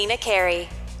by Stina Carey.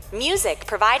 Music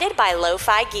provided by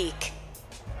Lo-Fi Geek.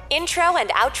 Intro and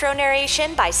outro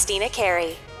narration by Stina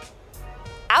Carey.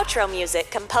 Outro music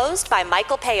composed by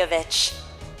Michael Peyovich.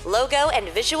 Logo and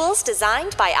visuals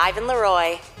designed by Ivan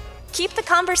Leroy. Keep the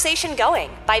conversation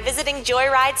going by visiting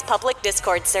Joyride's public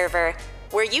Discord server,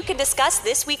 where you can discuss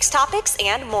this week's topics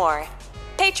and more.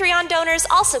 Patreon donors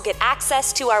also get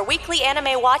access to our weekly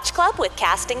anime watch club with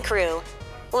cast and crew.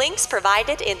 Links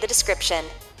provided in the description.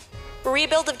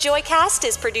 Rebuild of Joycast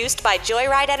is produced by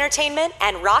Joyride Entertainment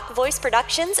and Rock Voice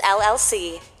Productions,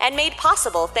 LLC, and made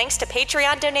possible thanks to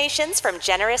Patreon donations from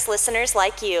generous listeners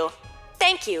like you.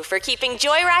 Thank you for keeping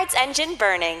Joyride's engine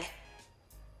burning.